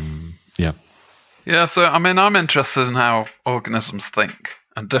Yeah, so I'm interested in how organisms think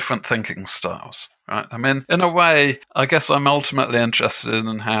and different thinking styles, right? In a way, I guess I'm ultimately interested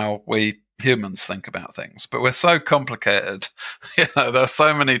in how we humans think about things, but we're so complicated. There are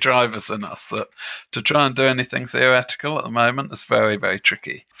so many drivers in us that to try and do anything theoretical at the moment is very, very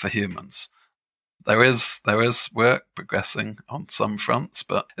tricky for humans. There is work progressing on some fronts,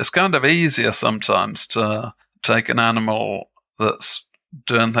 but it's kind of easier sometimes to take an animal that's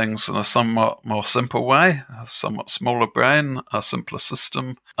doing things in a somewhat more simple way, a somewhat smaller brain, a simpler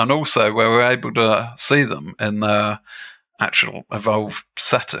system, and also where we're able to see them in their actual evolved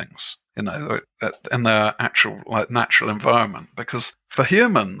settings, in their actual natural environment. Because for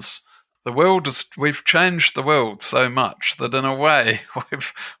humans, we've changed the world so much that in a way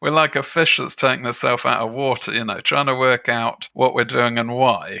we're like a fish that's taken itself out of water, trying to work out what we're doing and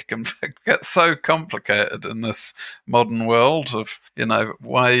why. It can get so complicated in this modern world of,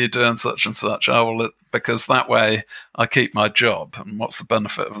 why are you doing such and such? Oh, well, because that way I keep my job. And what's the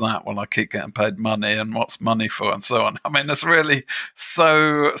benefit of that? Well, I keep getting paid money, and what's money for, and so on. It's really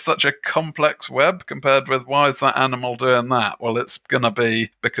such a complex web compared with why is that animal doing that? Well, it's going to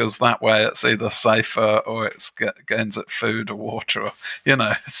be because that way way, it's either safer or it gains it food or water or,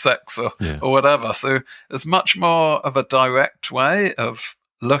 sex or whatever. So there's much more of a direct way of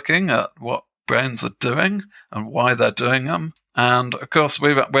looking at what brains are doing and why they're doing them. And of course,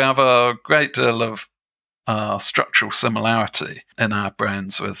 we have a great deal of structural similarity in our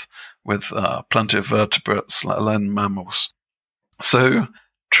brains with plenty of vertebrates, let alone mammals. So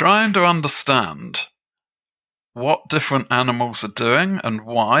trying to understand what different animals are doing and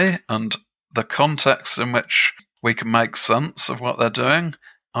why, and the context in which we can make sense of what they're doing,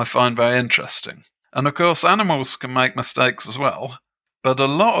 I find very interesting. And of course, animals can make mistakes as well. But a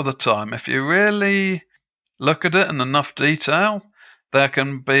lot of the time, if you really look at it in enough detail, there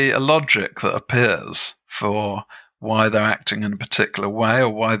can be a logic that appears for why they're acting in a particular way or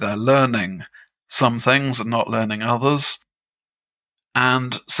why they're learning some things and not learning others.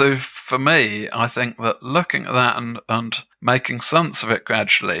 And so for me, I think that looking at that and making sense of it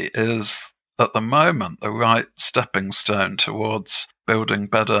gradually is, at the moment, the right stepping stone towards building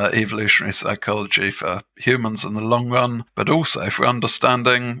better evolutionary psychology for humans in the long run, but also for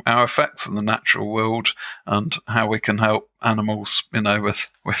understanding our effects in the natural world and how we can help animals, with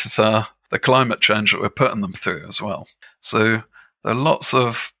the climate change that we're putting them through as well. So there are lots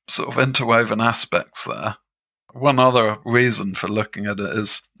of sort of interwoven aspects there. One other reason for looking at it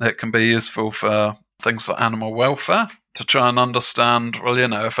is it can be useful for things like animal welfare, to try and understand, well,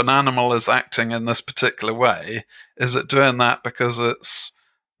 if an animal is acting in this particular way, is it doing that because it's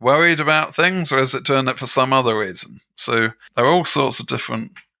worried about things, or is it doing it for some other reason? So there are all sorts of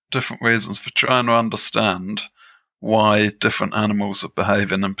different reasons for trying to understand why different animals are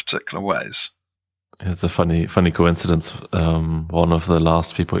behaving in particular ways. It's a funny coincidence. One of the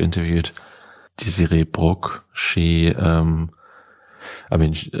last people interviewed, Desiree Bruck, she,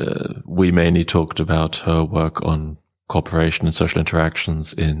 we mainly talked about her work on cooperation and social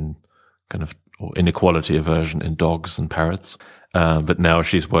interactions in kind of inequality aversion in dogs and parrots. But now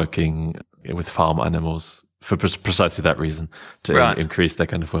she's working with farm animals for precisely that reason, to increase their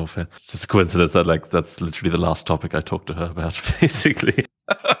kind of welfare. It's just a coincidence that that's literally the last topic I talked to her about, basically.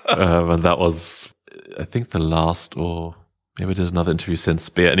 And that was, I think, the last, or maybe I did another interview since.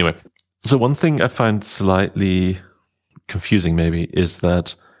 But yeah, anyway. So one thing I find slightly confusing maybe is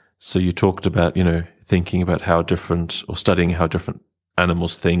that, so you talked about, thinking about how different, or studying how different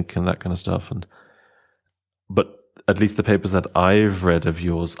animals think and that kind of stuff. But at least the papers that I've read of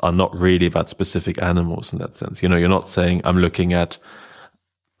yours are not really about specific animals in that sense. You're not saying I'm looking at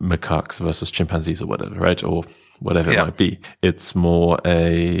macaques versus chimpanzees or whatever, right? Or whatever it might be. It's more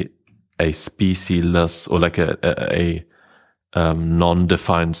a specieless, or like a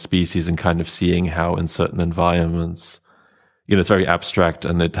non-defined species, and kind of seeing how in certain environments, it's very abstract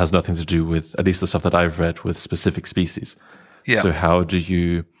and it has nothing to do with, at least the stuff that I've read, with specific species. Yeah. So how do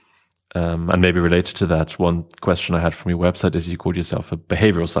you, and maybe related to that, one question I had from your website is you called yourself a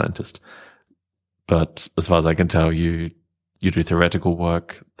behavioral scientist. But as far as I can tell, you do theoretical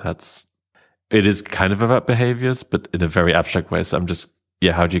work it is kind of about behaviors, but in a very abstract way. So I'm just,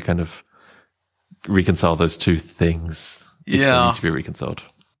 how do you kind of reconcile those two things? If they need to be reconciled.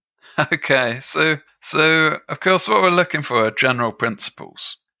 Okay, so of course what we're looking for are general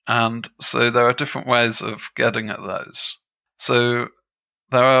principles, and so there are different ways of getting at those. So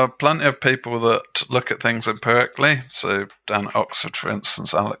there are plenty of people that look at things empirically. So down at Oxford, for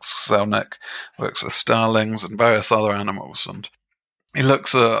instance, Alex Selnick works with starlings and various other animals, and he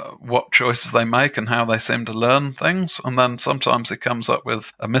looks at what choices they make and how they seem to learn things, and then sometimes he comes up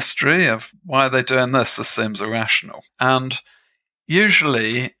with a mystery of, why are they doing this? This seems irrational. And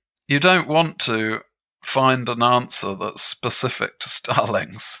usually you don't want to find an answer that's specific to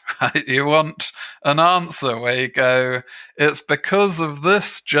starlings, right? You want an answer where you go, it's because of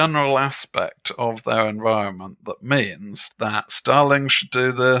this general aspect of their environment that means that starlings should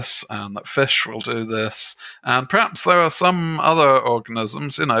do this and that fish will do this. And perhaps there are some other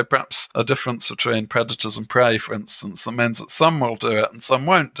organisms, perhaps a difference between predators and prey, for instance, that means that some will do it and some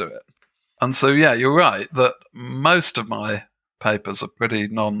won't do it. And so, you're right that most of my papers are pretty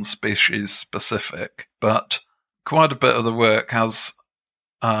non-species specific, but quite a bit of the work has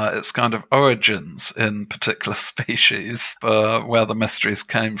its kind of origins in particular species where the mysteries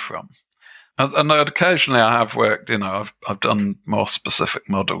came from. And occasionally I have worked, I've done more specific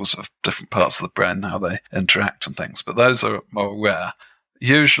models of different parts of the brain, how they interact and things, but those are more rare.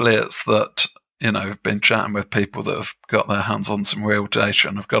 Usually it's that, I've been chatting with people that have got their hands on some real data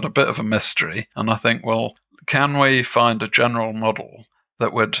and have got a bit of a mystery, and I think, well, can we find a general model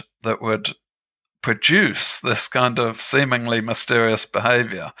that would produce this kind of seemingly mysterious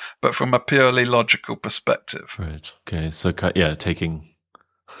behavior, but from a purely logical perspective? Right. Okay. So, taking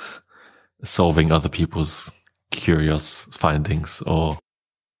solving other people's curious findings or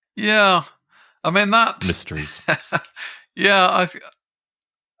Yeah, I mean that mysteries. Yeah,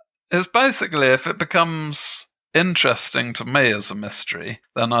 it's basically if it becomes interesting to me as a mystery,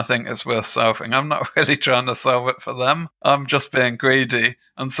 then I think it's worth solving. I'm not really trying to solve it for them. I'm just being greedy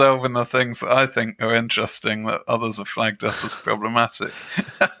and solving the things that I think are interesting that others have flagged up as problematic.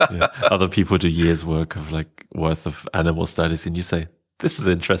 Yeah. Other people do years' worth of animal studies, and you say, "This is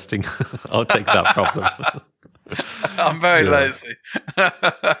interesting. I'll take that problem." I'm very lazy.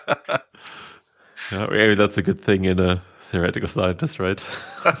 Yeah, maybe that's a good thing in a theoretical scientist, right?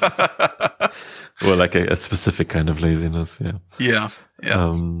 Or like a specific kind of laziness. Yeah.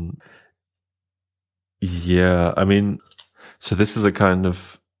 Yeah. I mean, so this is a kind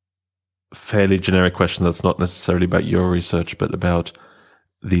of fairly generic question that's not necessarily about your research, but about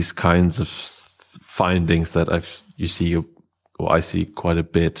these kinds of findings that I see quite a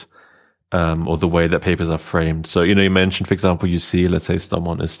bit, or the way that papers are framed. So, you mentioned, for example, you see, let's say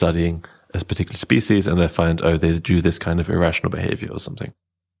someone is studying a particular species and they find, they do this kind of irrational behavior or something.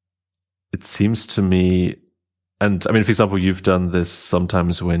 It seems to me, and I mean, for example, you've done this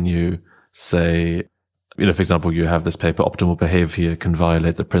sometimes when you say, for example, you have this paper, optimal behavior can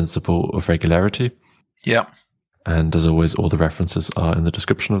violate the principle of regularity. Yeah. And as always, all the references are in the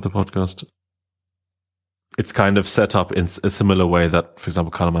description of the podcast. It's kind of set up in a similar way that, for example,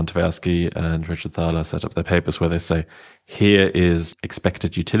 Kaleman Tversky and Richard Thaler set up their papers, where they say, here is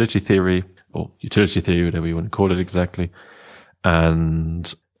expected utility theory, or utility theory, whatever you want to call it exactly.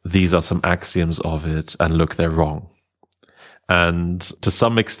 And these are some axioms of it, and look, they're wrong. And to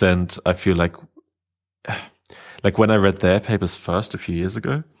some extent, I feel like when I read their papers first a few years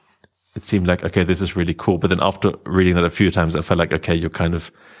ago, it seemed like, okay, this is really cool. But then after reading that a few times, I felt like, okay,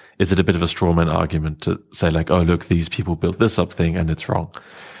 is it a bit of a straw man argument to say like, oh, look, these people built this up thing and it's wrong.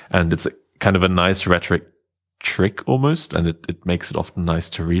 And it's kind of a nice rhetoric trick almost. And it makes it often nice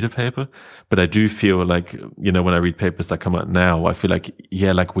to read a paper. But I do feel like, when I read papers that come out now, I feel like,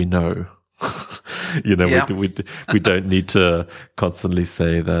 we know, we don't need to constantly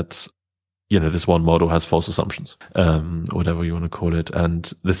say that, this one model has false assumptions, whatever you want to call it.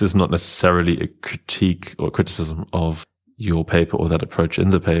 And this is not necessarily a critique or criticism of your paper or that approach in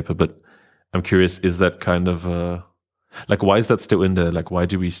the paper, but I'm curious, is that kind of why is that still in there? Like, why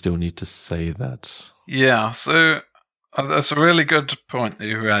do we still need to say that? Yeah, so that's a really good point that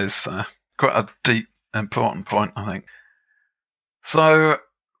you raised there. Quite a deep, important point, I think. So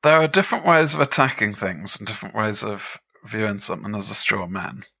there are different ways of attacking things and different ways of viewing something as a straw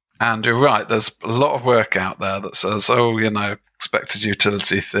man. And you're right, there's a lot of work out there that says, expected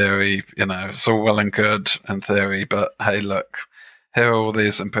utility theory, it's all well and good in theory, but hey, look, here are all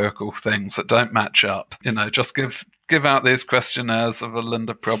these empirical things that don't match up. Just give out these questionnaires of a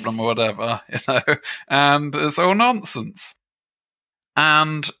Linda problem or whatever, and it's all nonsense.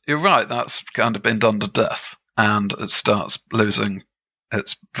 And you're right, that's kind of been done to death, and it starts losing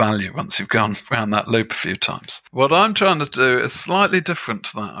its value once you've gone around that loop a few times. What I'm trying to do is slightly different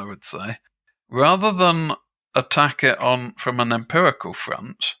to that, I would say. Rather than attack it from an empirical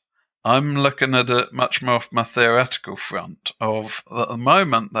front, I'm looking at it much more from a theoretical front of, at the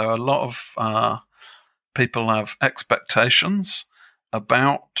moment, there are a lot of people have expectations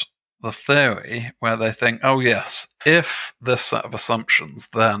about the theory where they think, oh yes, if this set of assumptions,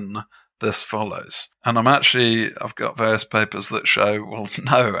 then this follows. And I've got various papers that show, well,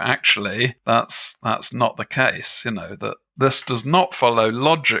 no, actually, that's not the case, that this does not follow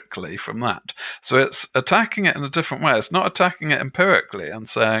logically from that. So it's attacking it in a different way. It's not attacking it empirically and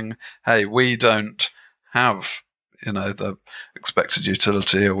saying, hey, we don't have, the expected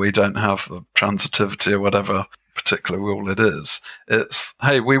utility, or we don't have the transitivity, or whatever particular rule it is. It's,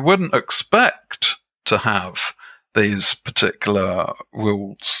 hey, we wouldn't expect to have these particular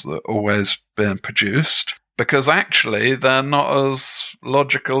rules that are always being produced, because actually they're not as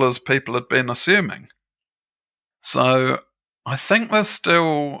logical as people had been assuming. So I think there's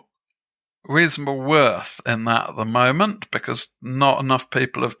still reasonable worth in that at the moment, because not enough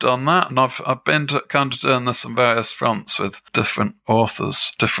people have done that. And I've been kind of doing this on various fronts with different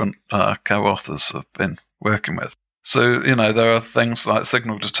authors, different co-authors I've been working with. So, there are things like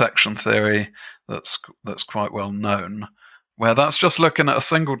signal detection theory that's quite well known, where that's just looking at a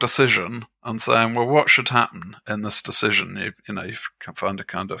single decision and saying, well, what should happen in this decision? You can find a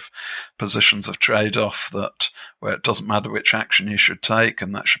kind of positions of trade-off where it doesn't matter which action you should take,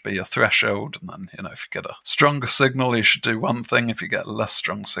 and that should be your threshold. And then, if you get a stronger signal, you should do one thing. If you get a less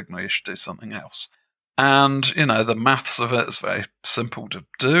strong signal, you should do something else. And, the maths of it is very simple to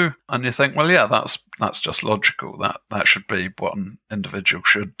do. And you think, well, yeah, that's just logical. That should be what an individual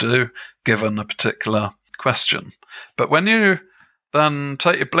should do given a particular question. But when you then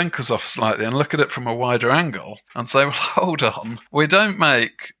take your blinkers off slightly and look at it from a wider angle and say, well, hold on, we don't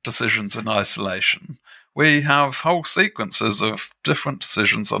make decisions in isolation. We have whole sequences of different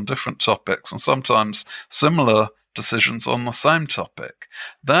decisions on different topics and sometimes similar decisions on the same topic.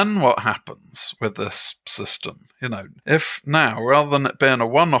 Then what happens with this system? If now, rather than it being a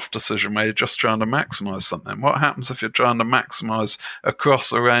one-off decision where you're just trying to maximize something, what happens if you're trying to maximize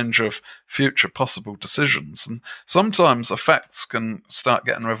across a range of future possible decisions? And sometimes effects can start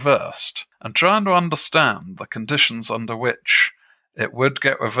getting reversed. And trying to understand the conditions under which it would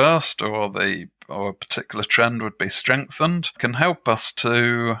get reversed or a particular trend would be strengthened can help us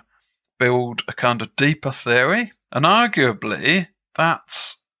to build a kind of deeper theory. And arguably,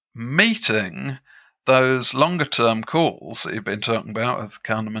 that's meeting those longer-term calls that you've been talking about with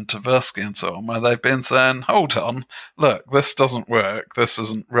Kahneman, Tversky and so on, where they've been saying, hold on, look, this doesn't work, this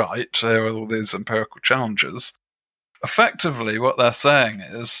isn't right, there are all these empirical challenges. Effectively, what they're saying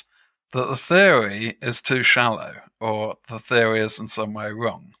is that the theory is too shallow, or the theory is in some way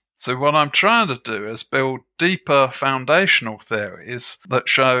wrong. So what I'm trying to do is build deeper foundational theories that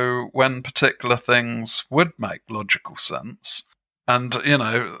show when particular things would make logical sense. And,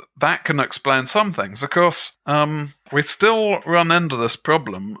 that can explain some things. Of course, we still run into this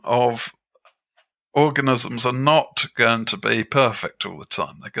problem of organisms are not going to be perfect all the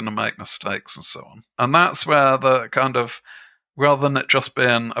time. They're going to make mistakes and so on. And that's where the kind of, rather than it just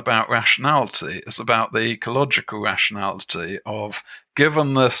being about rationality, it's about the ecological rationality of,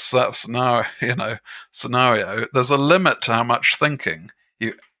 given this scenario, there's a limit to how much thinking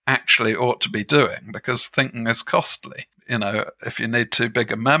you actually ought to be doing, because thinking is costly. If you need too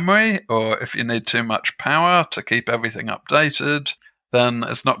big a memory or if you need too much power to keep everything updated, then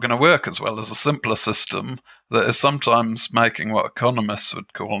it's not going to work as well as a simpler system that is sometimes making what economists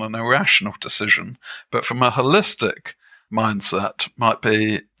would call an irrational decision, but from a holistic mindset might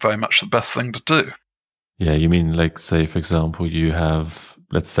be very much the best thing to do. Yeah, you mean like, say, for example,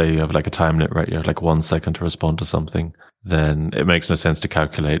 let's say you have like a time limit, right? You have like 1 second to respond to something. Then it makes no sense to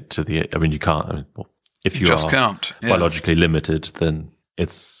calculate you can't. If you can't. Yeah. Biologically limited, then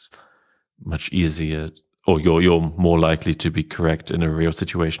it's much easier, or you're more likely to be correct in a real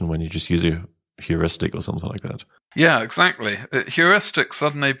situation when you just use a heuristic or something like that. Yeah, exactly. Heuristics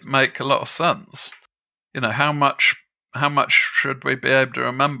suddenly make a lot of sense. How much should we be able to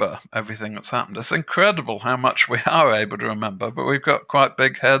remember everything that's happened? It's incredible how much we are able to remember, but we've got quite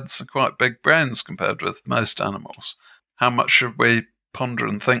big heads and quite big brains compared with most animals. How much should we ponder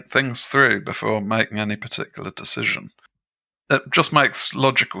and think things through before making any particular decision? It just makes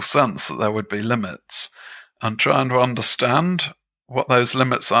logical sense that there would be limits. And trying to understand what those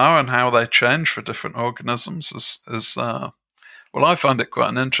limits are and how they change for different organisms is I find it quite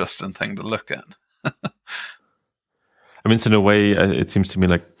an interesting thing to look at. I mean, so in a way, it seems to me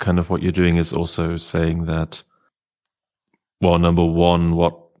like kind of what you're doing is also saying that, well, number one,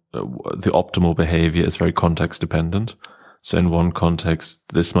 what the optimal behavior is very context dependent. So in one context,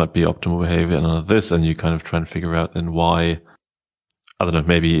 this might be optimal behavior, and another this, and you kind of try and figure out then why, I don't know,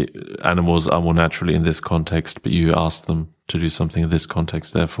 maybe animals are more naturally in this context, but you ask them to do something in this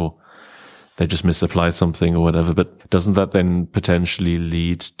context, therefore they just misapply something or whatever. But doesn't that then potentially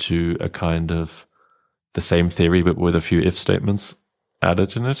lead to a kind of the same theory, but with a few if statements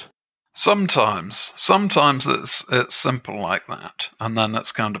added in it? Sometimes it's simple like that, and then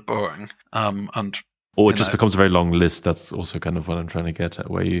it's kind of boring. Or it just becomes a very long list. That's also kind of what I'm trying to get at,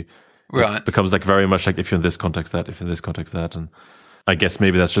 where it becomes like very much like if you're in this context, that, if in this context, that. And I guess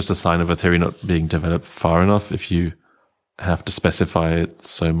maybe that's just a sign of a theory not being developed far enough if you have to specify it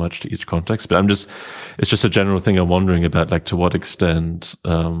so much to each context. But it's just a general thing I'm wondering about, like to what extent,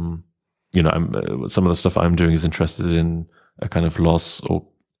 some of the stuff I'm doing is interested in a kind of loss or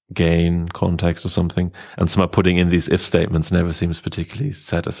gain context or something. And some putting in these if statements never seems particularly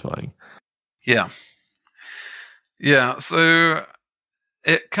satisfying. Yeah. Yeah. So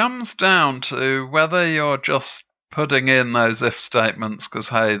it comes down to whether you're just putting in those if statements because,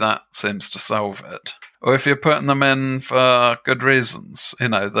 hey, that seems to solve it, or if you're putting them in for good reasons,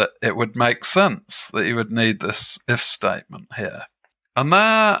 that it would make sense that you would need this if statement here. And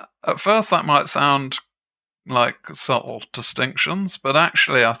there, at first, that might sound like subtle distinctions, but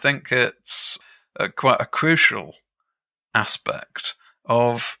actually I think it's quite a crucial aspect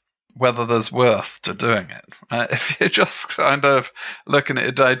of whether there's worth to doing it. Right? If you're just kind of looking at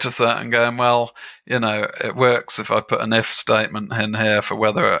your data set and going, well, it works if I put an if statement in here for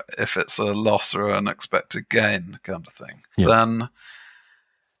whether if it's a loss or an expected gain kind of thing, then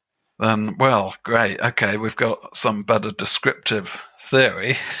well, great. Okay, we've got some better descriptive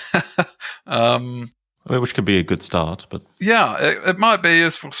theory. Which can be a good start, but yeah, it might be a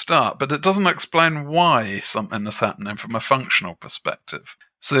useful start, but it doesn't explain why something is happening from a functional perspective.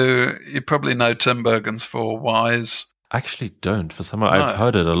 So you probably know Tinbergen's 4 whys. I actually don't. For some, I've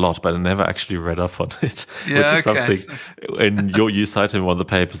heard it a lot, but I never actually read up on it. Yeah, which is something. And you cite him on the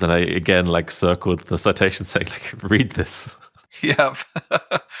papers, and I again circled the citation saying read this. Yeah.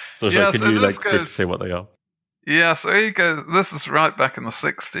 So can you say what they are? Yeah. So here you go. This is right back in the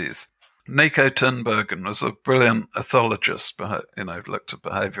 60s. Nico Tinbergen was a brilliant ethologist, looked at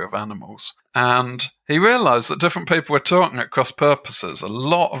behavior of animals. And he realized that different people were talking at cross purposes a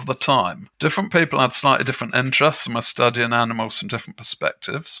lot of the time. Different people had slightly different interests and were studying animals from different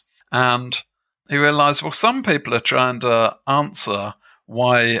perspectives. And he realized, well, some people are trying to answer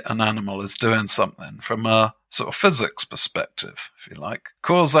why an animal is doing something from a sort of physics perspective, if you like,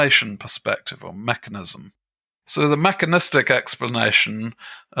 causation perspective or mechanism. So the mechanistic explanation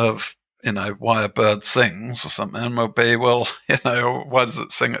of why a bird sings or something will be, well, why does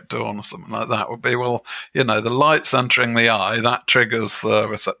it sing at dawn or something like that? Would be, well, the light's entering the eye, that triggers the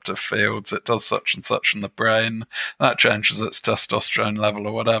receptive fields, it does such and such in the brain, that changes its testosterone level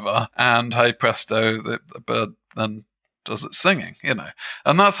or whatever, and hey presto, the bird then does its singing,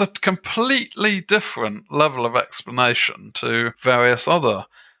 And that's a completely different level of explanation to various other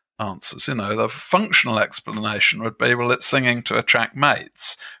answers. The functional explanation would be, well, it's singing to attract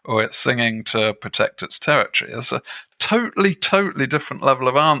mates, or it's singing to protect its territory. It's a totally different level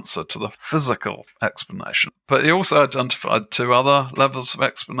of answer to the physical explanation. But he also identified 2 other levels of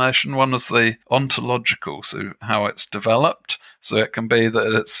explanation. One is the ontological, so how it's developed. So it can be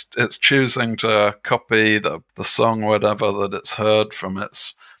that it's choosing to copy the song or whatever that it's heard from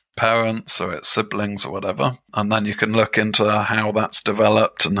its parents or its siblings or whatever, and then you can look into how that's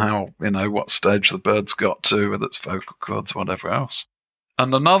developed and how, what stage the bird's got to with its vocal cords, whatever else.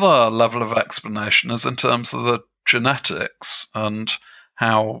 And another level of explanation is in terms of the genetics and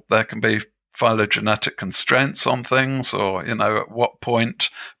how there can be phylogenetic constraints on things, or, at what point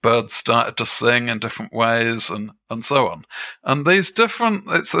birds started to sing in different ways and so on. And these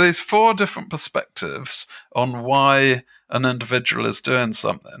 4 different perspectives on why an individual is doing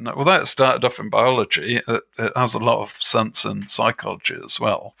something. Although it started off in biology, it has a lot of sense in psychology as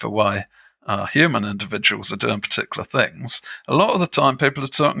well for why human individuals are doing particular things. A lot of the time people are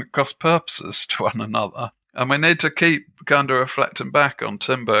talking across purposes to one another. And we need to keep kind of reflecting back on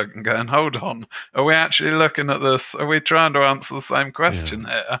Tinbergen and going, hold on, are we actually looking at this? Are we trying to answer the same question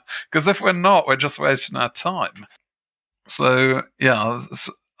here? Because if we're not, we're just wasting our time. So, yeah,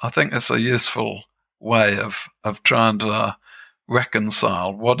 I think it's a useful way of trying to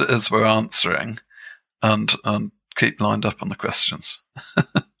reconcile what it is we're answering and keep lined up on the questions.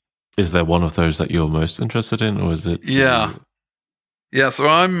 Is there one of those that you're most interested in, or is it? Yeah, so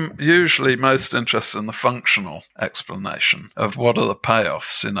I'm usually most interested in the functional explanation of what are the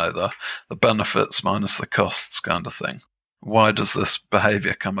payoffs, the benefits minus the costs kind of thing. Why does this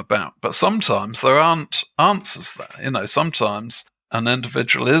behavior come about? But sometimes there aren't answers there. Sometimes an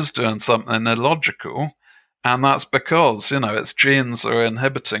individual is doing something illogical, and that's because, its genes are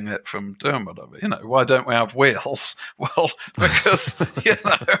inhibiting it from doing whatever. Why don't we have wheels? Well, because,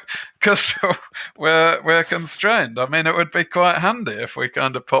 because we're constrained. I mean, it would be quite handy if we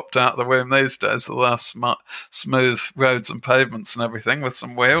kind of popped out of the womb these days with our smooth roads and pavements and everything with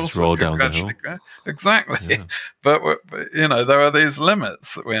some wheels. Just roll down the hill. Exactly. Yeah. But, there are these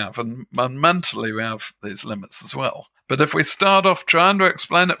limits that we have, and mentally we have these limits as well. But if we start off trying to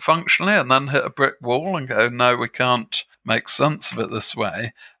explain it functionally and then hit a brick wall and go, no, we can't make sense of it this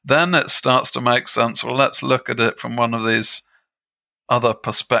way, then it starts to make sense. Well, let's look at it from one of these other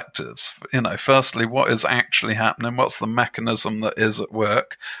perspectives. Firstly, what is actually happening? What's the mechanism that is at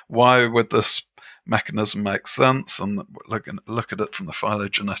work? Why would this mechanism make sense? And look at it from the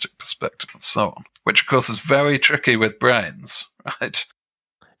phylogenetic perspective and so on, which, of course, is very tricky with brains, right?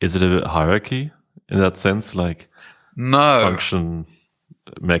 Is it a bit hierarchy in that sense? No. Function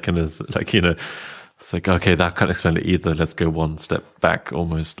mechanism, it's okay, that can't explain it either. Let's go one step back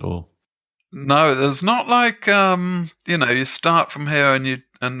almost, or no, there's not you start from here and you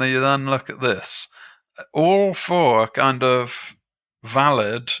then look at this. All 4 are kind of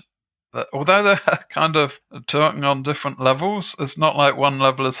valid, although they're kind of talking on different levels. It's not like one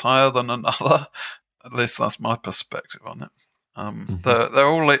level is higher than another. At least that's my perspective on it. They're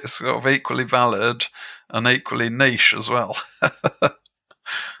all sort of equally valid and equally niche as well.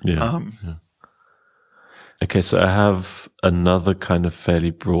 Yeah. Okay, so I have another kind of fairly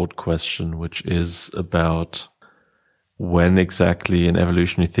broad question, which is about when exactly an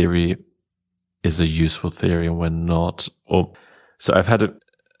evolutionary theory is a useful theory and when not. So I've had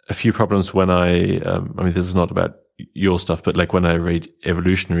a few problems when I mean, this is not about your stuff, but like when I read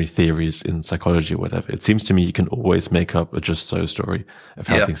evolutionary theories in psychology or whatever, it seems to me you can always make up a just so story of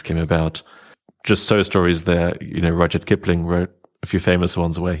how things came about. Just so stories there, Rudyard Kipling wrote a few famous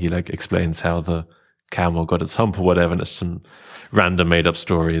ones where he like explains how the camel got its hump or whatever, and it's some random made up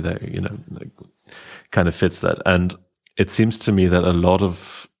story that, like, kind of fits that. And it seems to me that a lot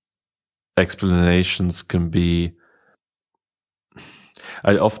of explanations can be,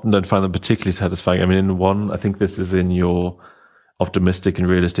 I often don't find them particularly satisfying. I mean, in one, I think this is in your optimistic and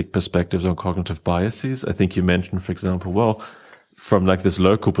realistic perspectives on cognitive biases. I think you mentioned, for example, well, from like this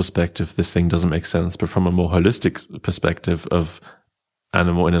local perspective, this thing doesn't make sense, but from a more holistic perspective of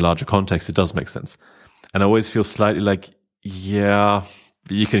animal in a larger context, it does make sense. And I always feel slightly like, yeah,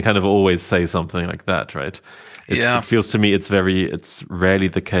 you can kind of always say something like that, right? It feels to me it's rarely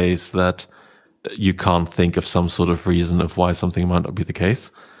the case that you can't think of some sort of reason of why something might not be the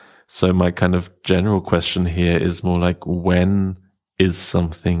case. So my kind of general question here is more like, when is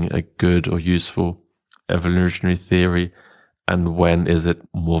something a good or useful evolutionary theory, and when is it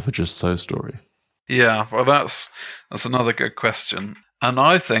more of a just so story? Yeah, well, that's another good question. And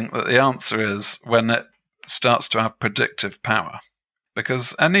I think that the answer is when it starts to have predictive power.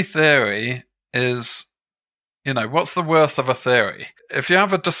 Because any theory is, what's the worth of a theory? If you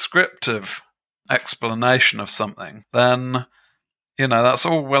have a descriptive explanation of something, then, that's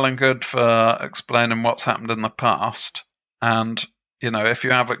all well and good for explaining what's happened in the past. And, if you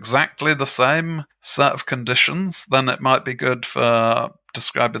have exactly the same set of conditions, then it might be good for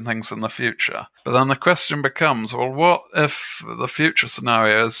describing things in the future. But then the question becomes, well, what if the future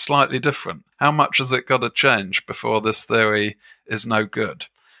scenario is slightly different? How much has it got to change before this theory is no good?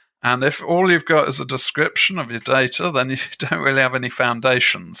 And if all you've got is a description of your data, then you don't really have any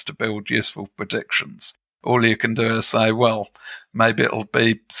foundations to build useful predictions. All you can do is say, well, maybe it'll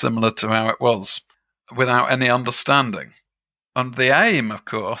be similar to how it was, without any understanding. And the aim, of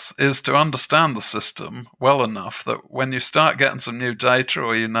course, is to understand the system well enough that when you start getting some new data,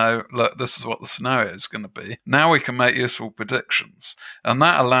 or look, this is what the scenario is going to be, now we can make useful predictions. And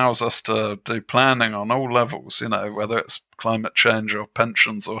that allows us to do planning on all levels, whether it's climate change or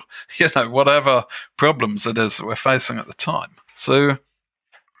pensions or, whatever problems it is that we're facing at the time. So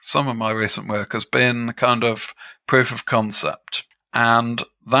some of my recent work has been kind of proof of concept. And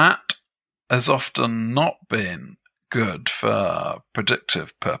that has often not been good for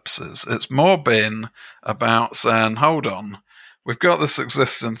predictive purposes. It's more been about saying, hold on, we've got this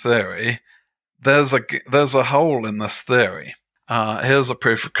existing theory. There's a hole in this theory. Here's a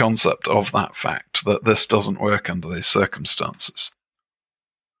proof of concept of that fact, that this doesn't work under these circumstances.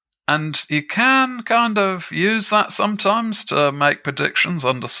 And you can kind of use that sometimes to make predictions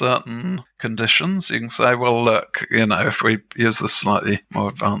under certain conditions. You can say, well, look, if we use this slightly more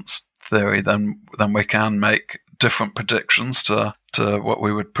advanced theory, then we can make different predictions to what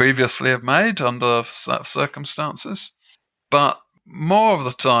we would previously have made under circumstances. But more of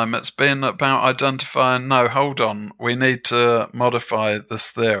the time, it's been about identifying, no, hold on, we need to modify this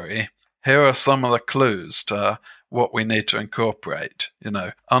theory. Here are some of the clues to what we need to incorporate.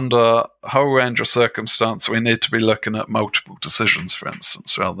 Under a whole range of circumstances, we need to be looking at multiple decisions, for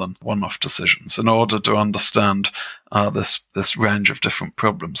instance, rather than one-off decisions, in order to understand this range of different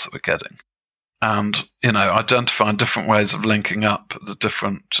problems that we're getting. And, identifying different ways of linking up the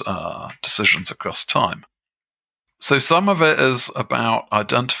different decisions across time. So some of it is about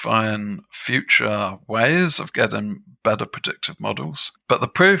identifying future ways of getting better predictive models. But the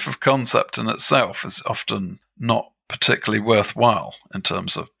proof of concept in itself is often not particularly worthwhile in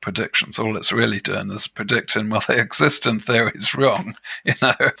terms of predictions. All it's really doing is predicting, well, the existing theory is wrong,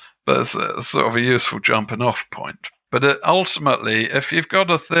 but it's sort of a useful jumping off point. But ultimately, if you've got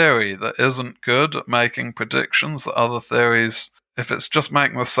a theory that isn't good at making predictions that other theories, if it's just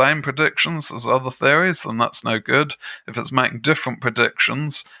making the same predictions as other theories, then that's no good. If it's making different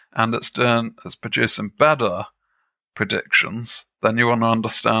predictions and it's producing better predictions, then you want to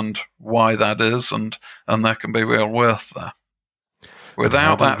understand why that is, and there can be real worth there.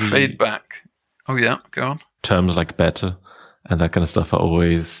 Without that feedback, go on. Terms like better and that kind of stuff are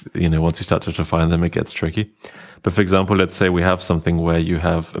always, once you start to define them, it gets tricky. But for example, let's say we have something where you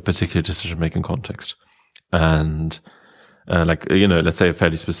have a particular decision-making context and let's say a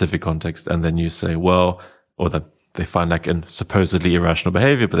fairly specific context. And then you say, well, or the they find like a supposedly irrational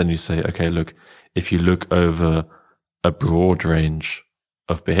behavior, but then you say, okay, look, if you look over a broad range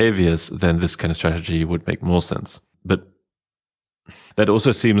of behaviors, then this kind of strategy would make more sense. But that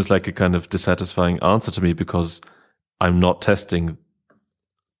also seems like a kind of dissatisfying answer to me, because I'm not testing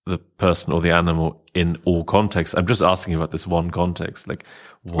the person or the animal in all contexts. I'm just asking about this one context. Like,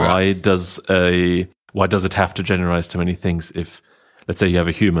 why does it have to generalize to many things? If, let's say you have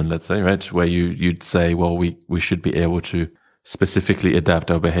a human, let's say, right, where you'd say, well, we should be able to specifically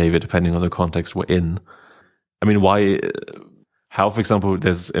adapt our behavior depending on the context we're in. I mean, how, for example,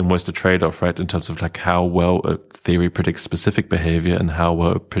 there's almost a trade-off, right, in terms of like how well a theory predicts specific behavior and how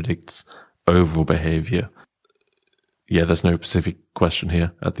well it predicts overall behavior. Yeah, there's no specific question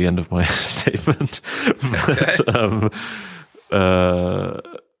here at the end of my statement. But,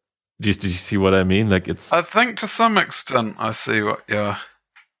 do you see what I mean? Like, it's. I think to some extent I see what you're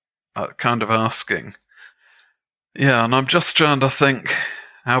kind of asking. Yeah, and I'm just trying to think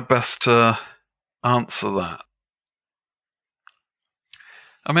how best to answer that.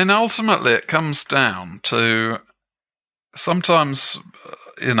 I mean, ultimately, it comes down to sometimes,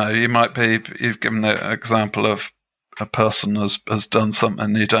 you've given the example of a person has done something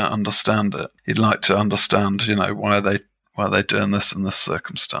and you don't understand it. You'd like to understand, why are they doing this in this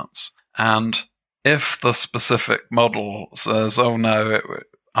circumstance? And if the specific model says, oh no,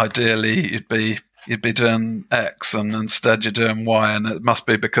 ideally you'd be doing X and instead you're doing Y, and it must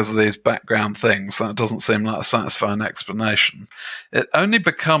be because of these background things, that doesn't seem like a satisfying explanation. It only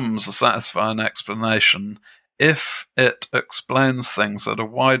becomes a satisfying explanation if it explains things at a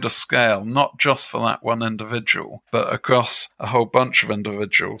wider scale, not just for that one individual, but across a whole bunch of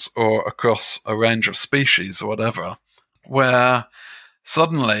individuals or across a range of species or whatever, where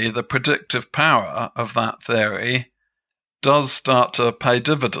suddenly the predictive power of that theory does start to pay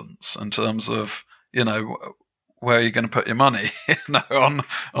dividends in terms of, where you're going to put your money, on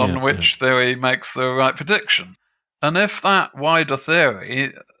which theory makes the right prediction. And if that wider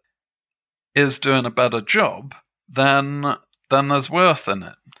theory is doing a better job, then there's worth in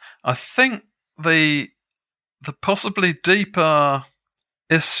it. I think the possibly deeper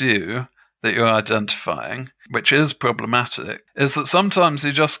issue that you're identifying, which is problematic, is that sometimes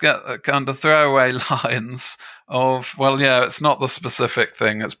you just get a kind of throwaway lines of, well, yeah, it's not the specific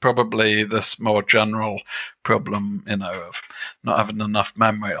thing, it's probably this more general problem, of not having enough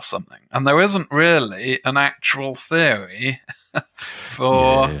memory or something. And there isn't really an actual theory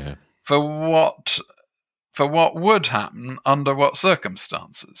for what would happen under what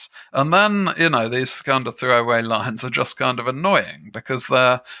circumstances. And then, these kind of throwaway lines are just kind of annoying because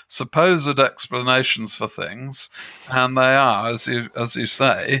they're supposed explanations for things, and they are, as you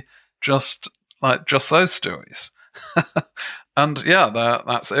say, just those stories. And yeah,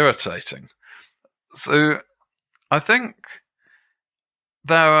 that's irritating. So I think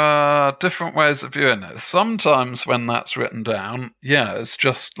there are different ways of viewing it. Sometimes when that's written down, it's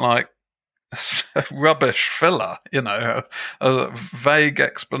just like rubbish filler, a vague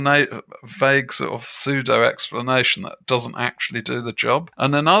explanation, vague sort of pseudo explanation that doesn't actually do the job.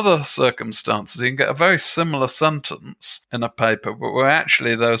 And in other circumstances, you can get a very similar sentence in a paper, but where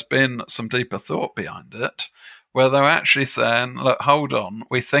actually there's been some deeper thought behind it, where they're actually saying, look, hold on,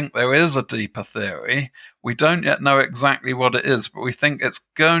 we think there is a deeper theory. We don't yet know exactly what it is, but we think it's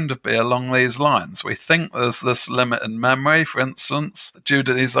going to be along these lines. We think there's this limit in memory, for instance, due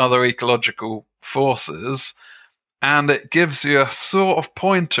to these other ecological forces. And it gives you a sort of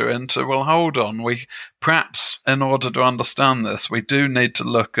pointer into, well, hold on, we perhaps, in order to understand this, we do need to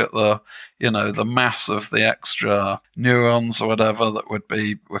look at the mass of the extra neurons or whatever that would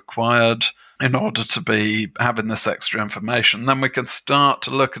be required in order to be having this extra information. Then we can start to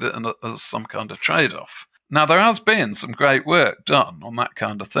look at it as some kind of trade-off. Now, there has been some great work done on that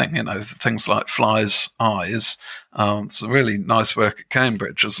kind of thing, things like flies' eyes. It's a really nice work at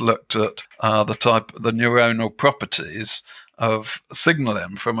Cambridge has looked at the neuronal properties of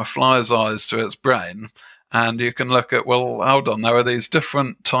signaling from a fly's eyes to its brain. And you can look at, well, hold on, there are these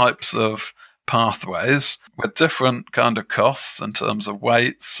different types of pathways with different kind of costs in terms of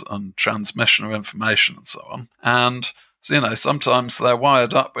weights and transmission of information and so on. And, sometimes they're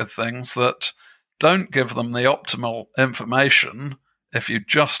wired up with things that don't give them the optimal information if you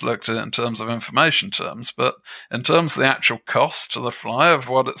just looked at it in terms of information terms, but in terms of the actual cost to the fly of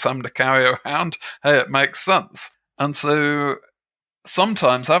what it's having to carry around, hey, it makes sense. And so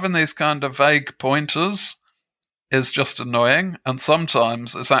sometimes having these kind of vague pointers is just annoying, and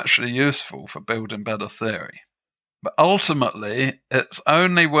sometimes it's actually useful for building better theory. But ultimately, it's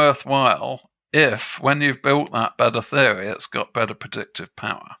only worthwhile if, when you've built that better theory, it's got better predictive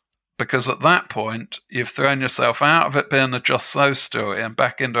power. because at that point you've thrown yourself out of it being a just so story and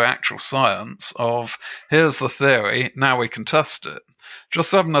back into actual science of here's the theory, now we can test it.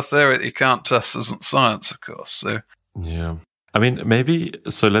 Just having a theory that you can't test isn't science, of course. So yeah, I mean, maybe,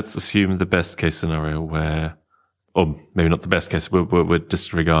 so let's assume the best case scenario where, or maybe not the best case, we're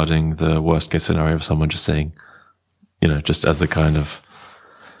disregarding the worst case scenario of someone just saying, just as a kind of,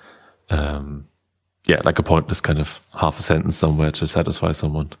 like a pointless kind of half a sentence somewhere to satisfy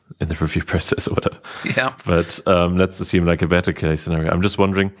someone in the review process or whatever. Yeah. But let's assume like a better case scenario. I'm just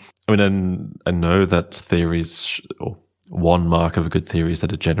wondering, I mean, I know that theories, or one mark of a good theory is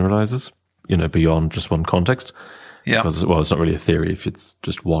that it generalizes, beyond just one context. Yeah. Because, well, it's not really a theory if it's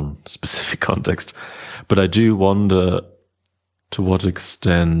just one specific context. But I do wonder to what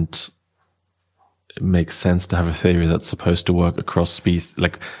extent it makes sense to have a theory that's supposed to work across species,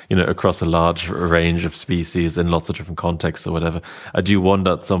 across a large range of species in lots of different contexts or whatever. I do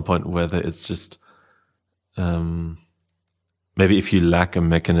wonder at some point whether it's just, maybe if you lack a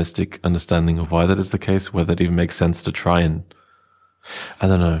mechanistic understanding of why that is the case, whether it even makes sense to try and, I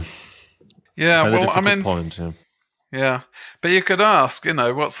don't know. Yeah, kind of well, I mean, point, yeah. Yeah, but you could ask,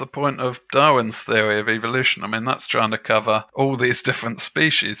 what's the point of Darwin's theory of evolution? I mean, that's trying to cover all these different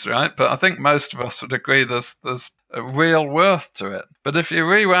species, right? But I think most of us would agree there's a real worth to it. But if you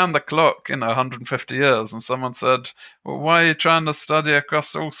rewound the clock, 150 years, and someone said, well, why are you trying to study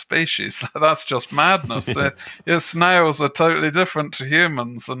across all species? That's just madness. Your snails are totally different to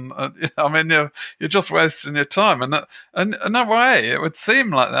humans, and I mean, you're just wasting your time. And in a way, it would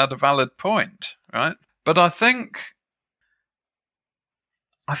seem like they had a valid point, right? But I think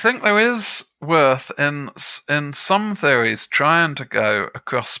there is worth in some theories trying to go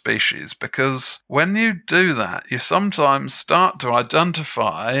across species, because when you do that, you sometimes start to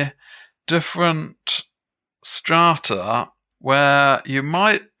identify different strata where you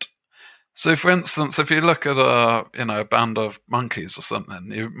might. So, for instance, if you look at a band of monkeys or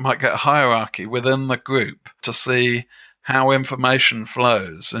something, you might get a hierarchy within the group to see how information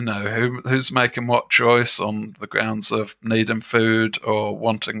flows, who's making what choice on the grounds of needing food or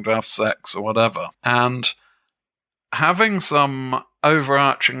wanting to have sex or whatever. And having some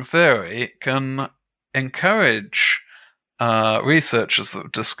overarching theory can encourage researchers that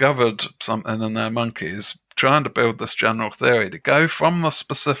have discovered something in their monkeys, trying to build this general theory, to go from the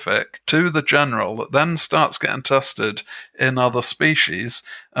specific to the general that then starts getting tested in other species.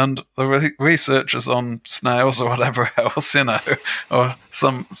 And the researchers on snails or whatever else, or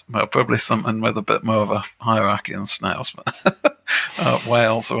probably something with a bit more of a hierarchy than snails, but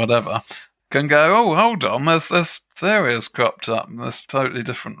whales or whatever, can go, oh, hold on, there's this theory has cropped up in this totally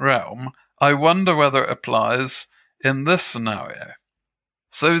different realm. I wonder whether it applies in this scenario.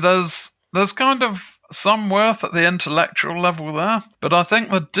 So there's kind of some worth at the intellectual level there, but I think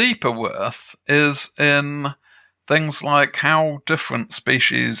the deeper worth is in things like how different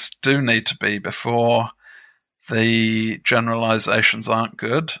species do need to be before the generalizations aren't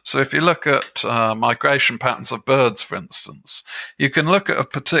good. So if you look at migration patterns of birds, for instance, you can look at a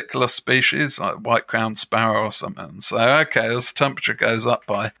particular species, like white-crowned sparrow or something, and say, okay, as the temperature goes up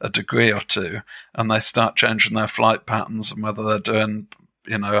by a degree or two, and they start changing their flight patterns and whether they're doing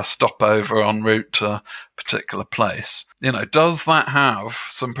a stopover en route to a particular place. Does that have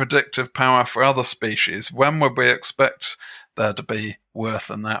some predictive power for other species? When would we expect there to be worth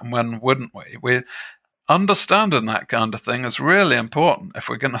in that, and when wouldn't we? Understanding that kind of thing is really important if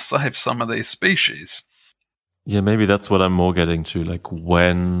we're going to save some of these species. Yeah, maybe that's what I'm more getting to. Like,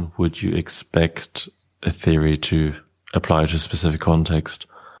 when would you expect a theory to apply to a specific context?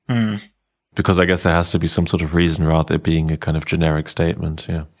 Because I guess there has to be some sort of reason rather than being a kind of generic statement.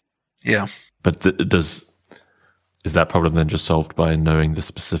 Yeah. Yeah. But is that problem then just solved by knowing the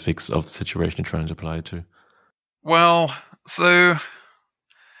specifics of the situation you're trying to apply it to? Well, so,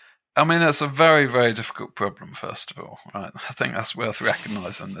 I mean, it's a very, very difficult problem, first of all, right? I think that's worth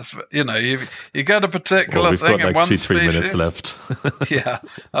recognizing. You get a particular thing in one species. We've got 2-3 minutes left. Yeah.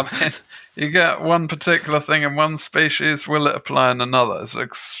 I mean, you get one particular thing in one species, will it apply in another? It's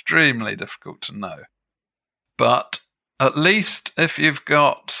extremely difficult to know. But at least if you've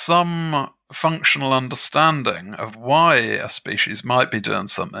got some functional understanding of why a species might be doing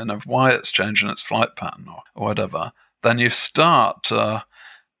something, of why it's changing its flight pattern or whatever, then you start to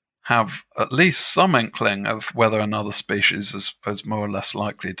have at least some inkling of whether another species is more or less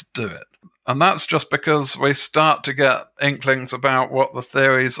likely to do it. And that's just because we start to get inklings about what the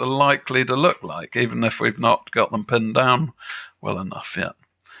theories are likely to look like, even if we've not got them pinned down well enough yet.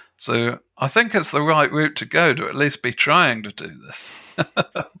 So I think it's the right route to go to at least be trying to do this.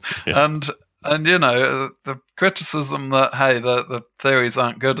 Yeah. And And the criticism that, hey, the theories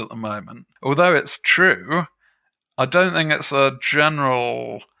aren't good at the moment, although it's true, I don't think it's a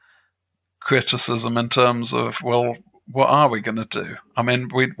general criticism in terms of, well, what are we going to do? I mean,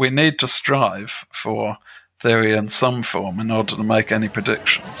 we need to strive for theory in some form in order to make any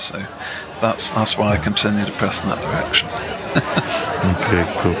predictions. So that's why I continue to press in that direction. Okay,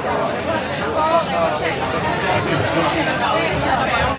 cool.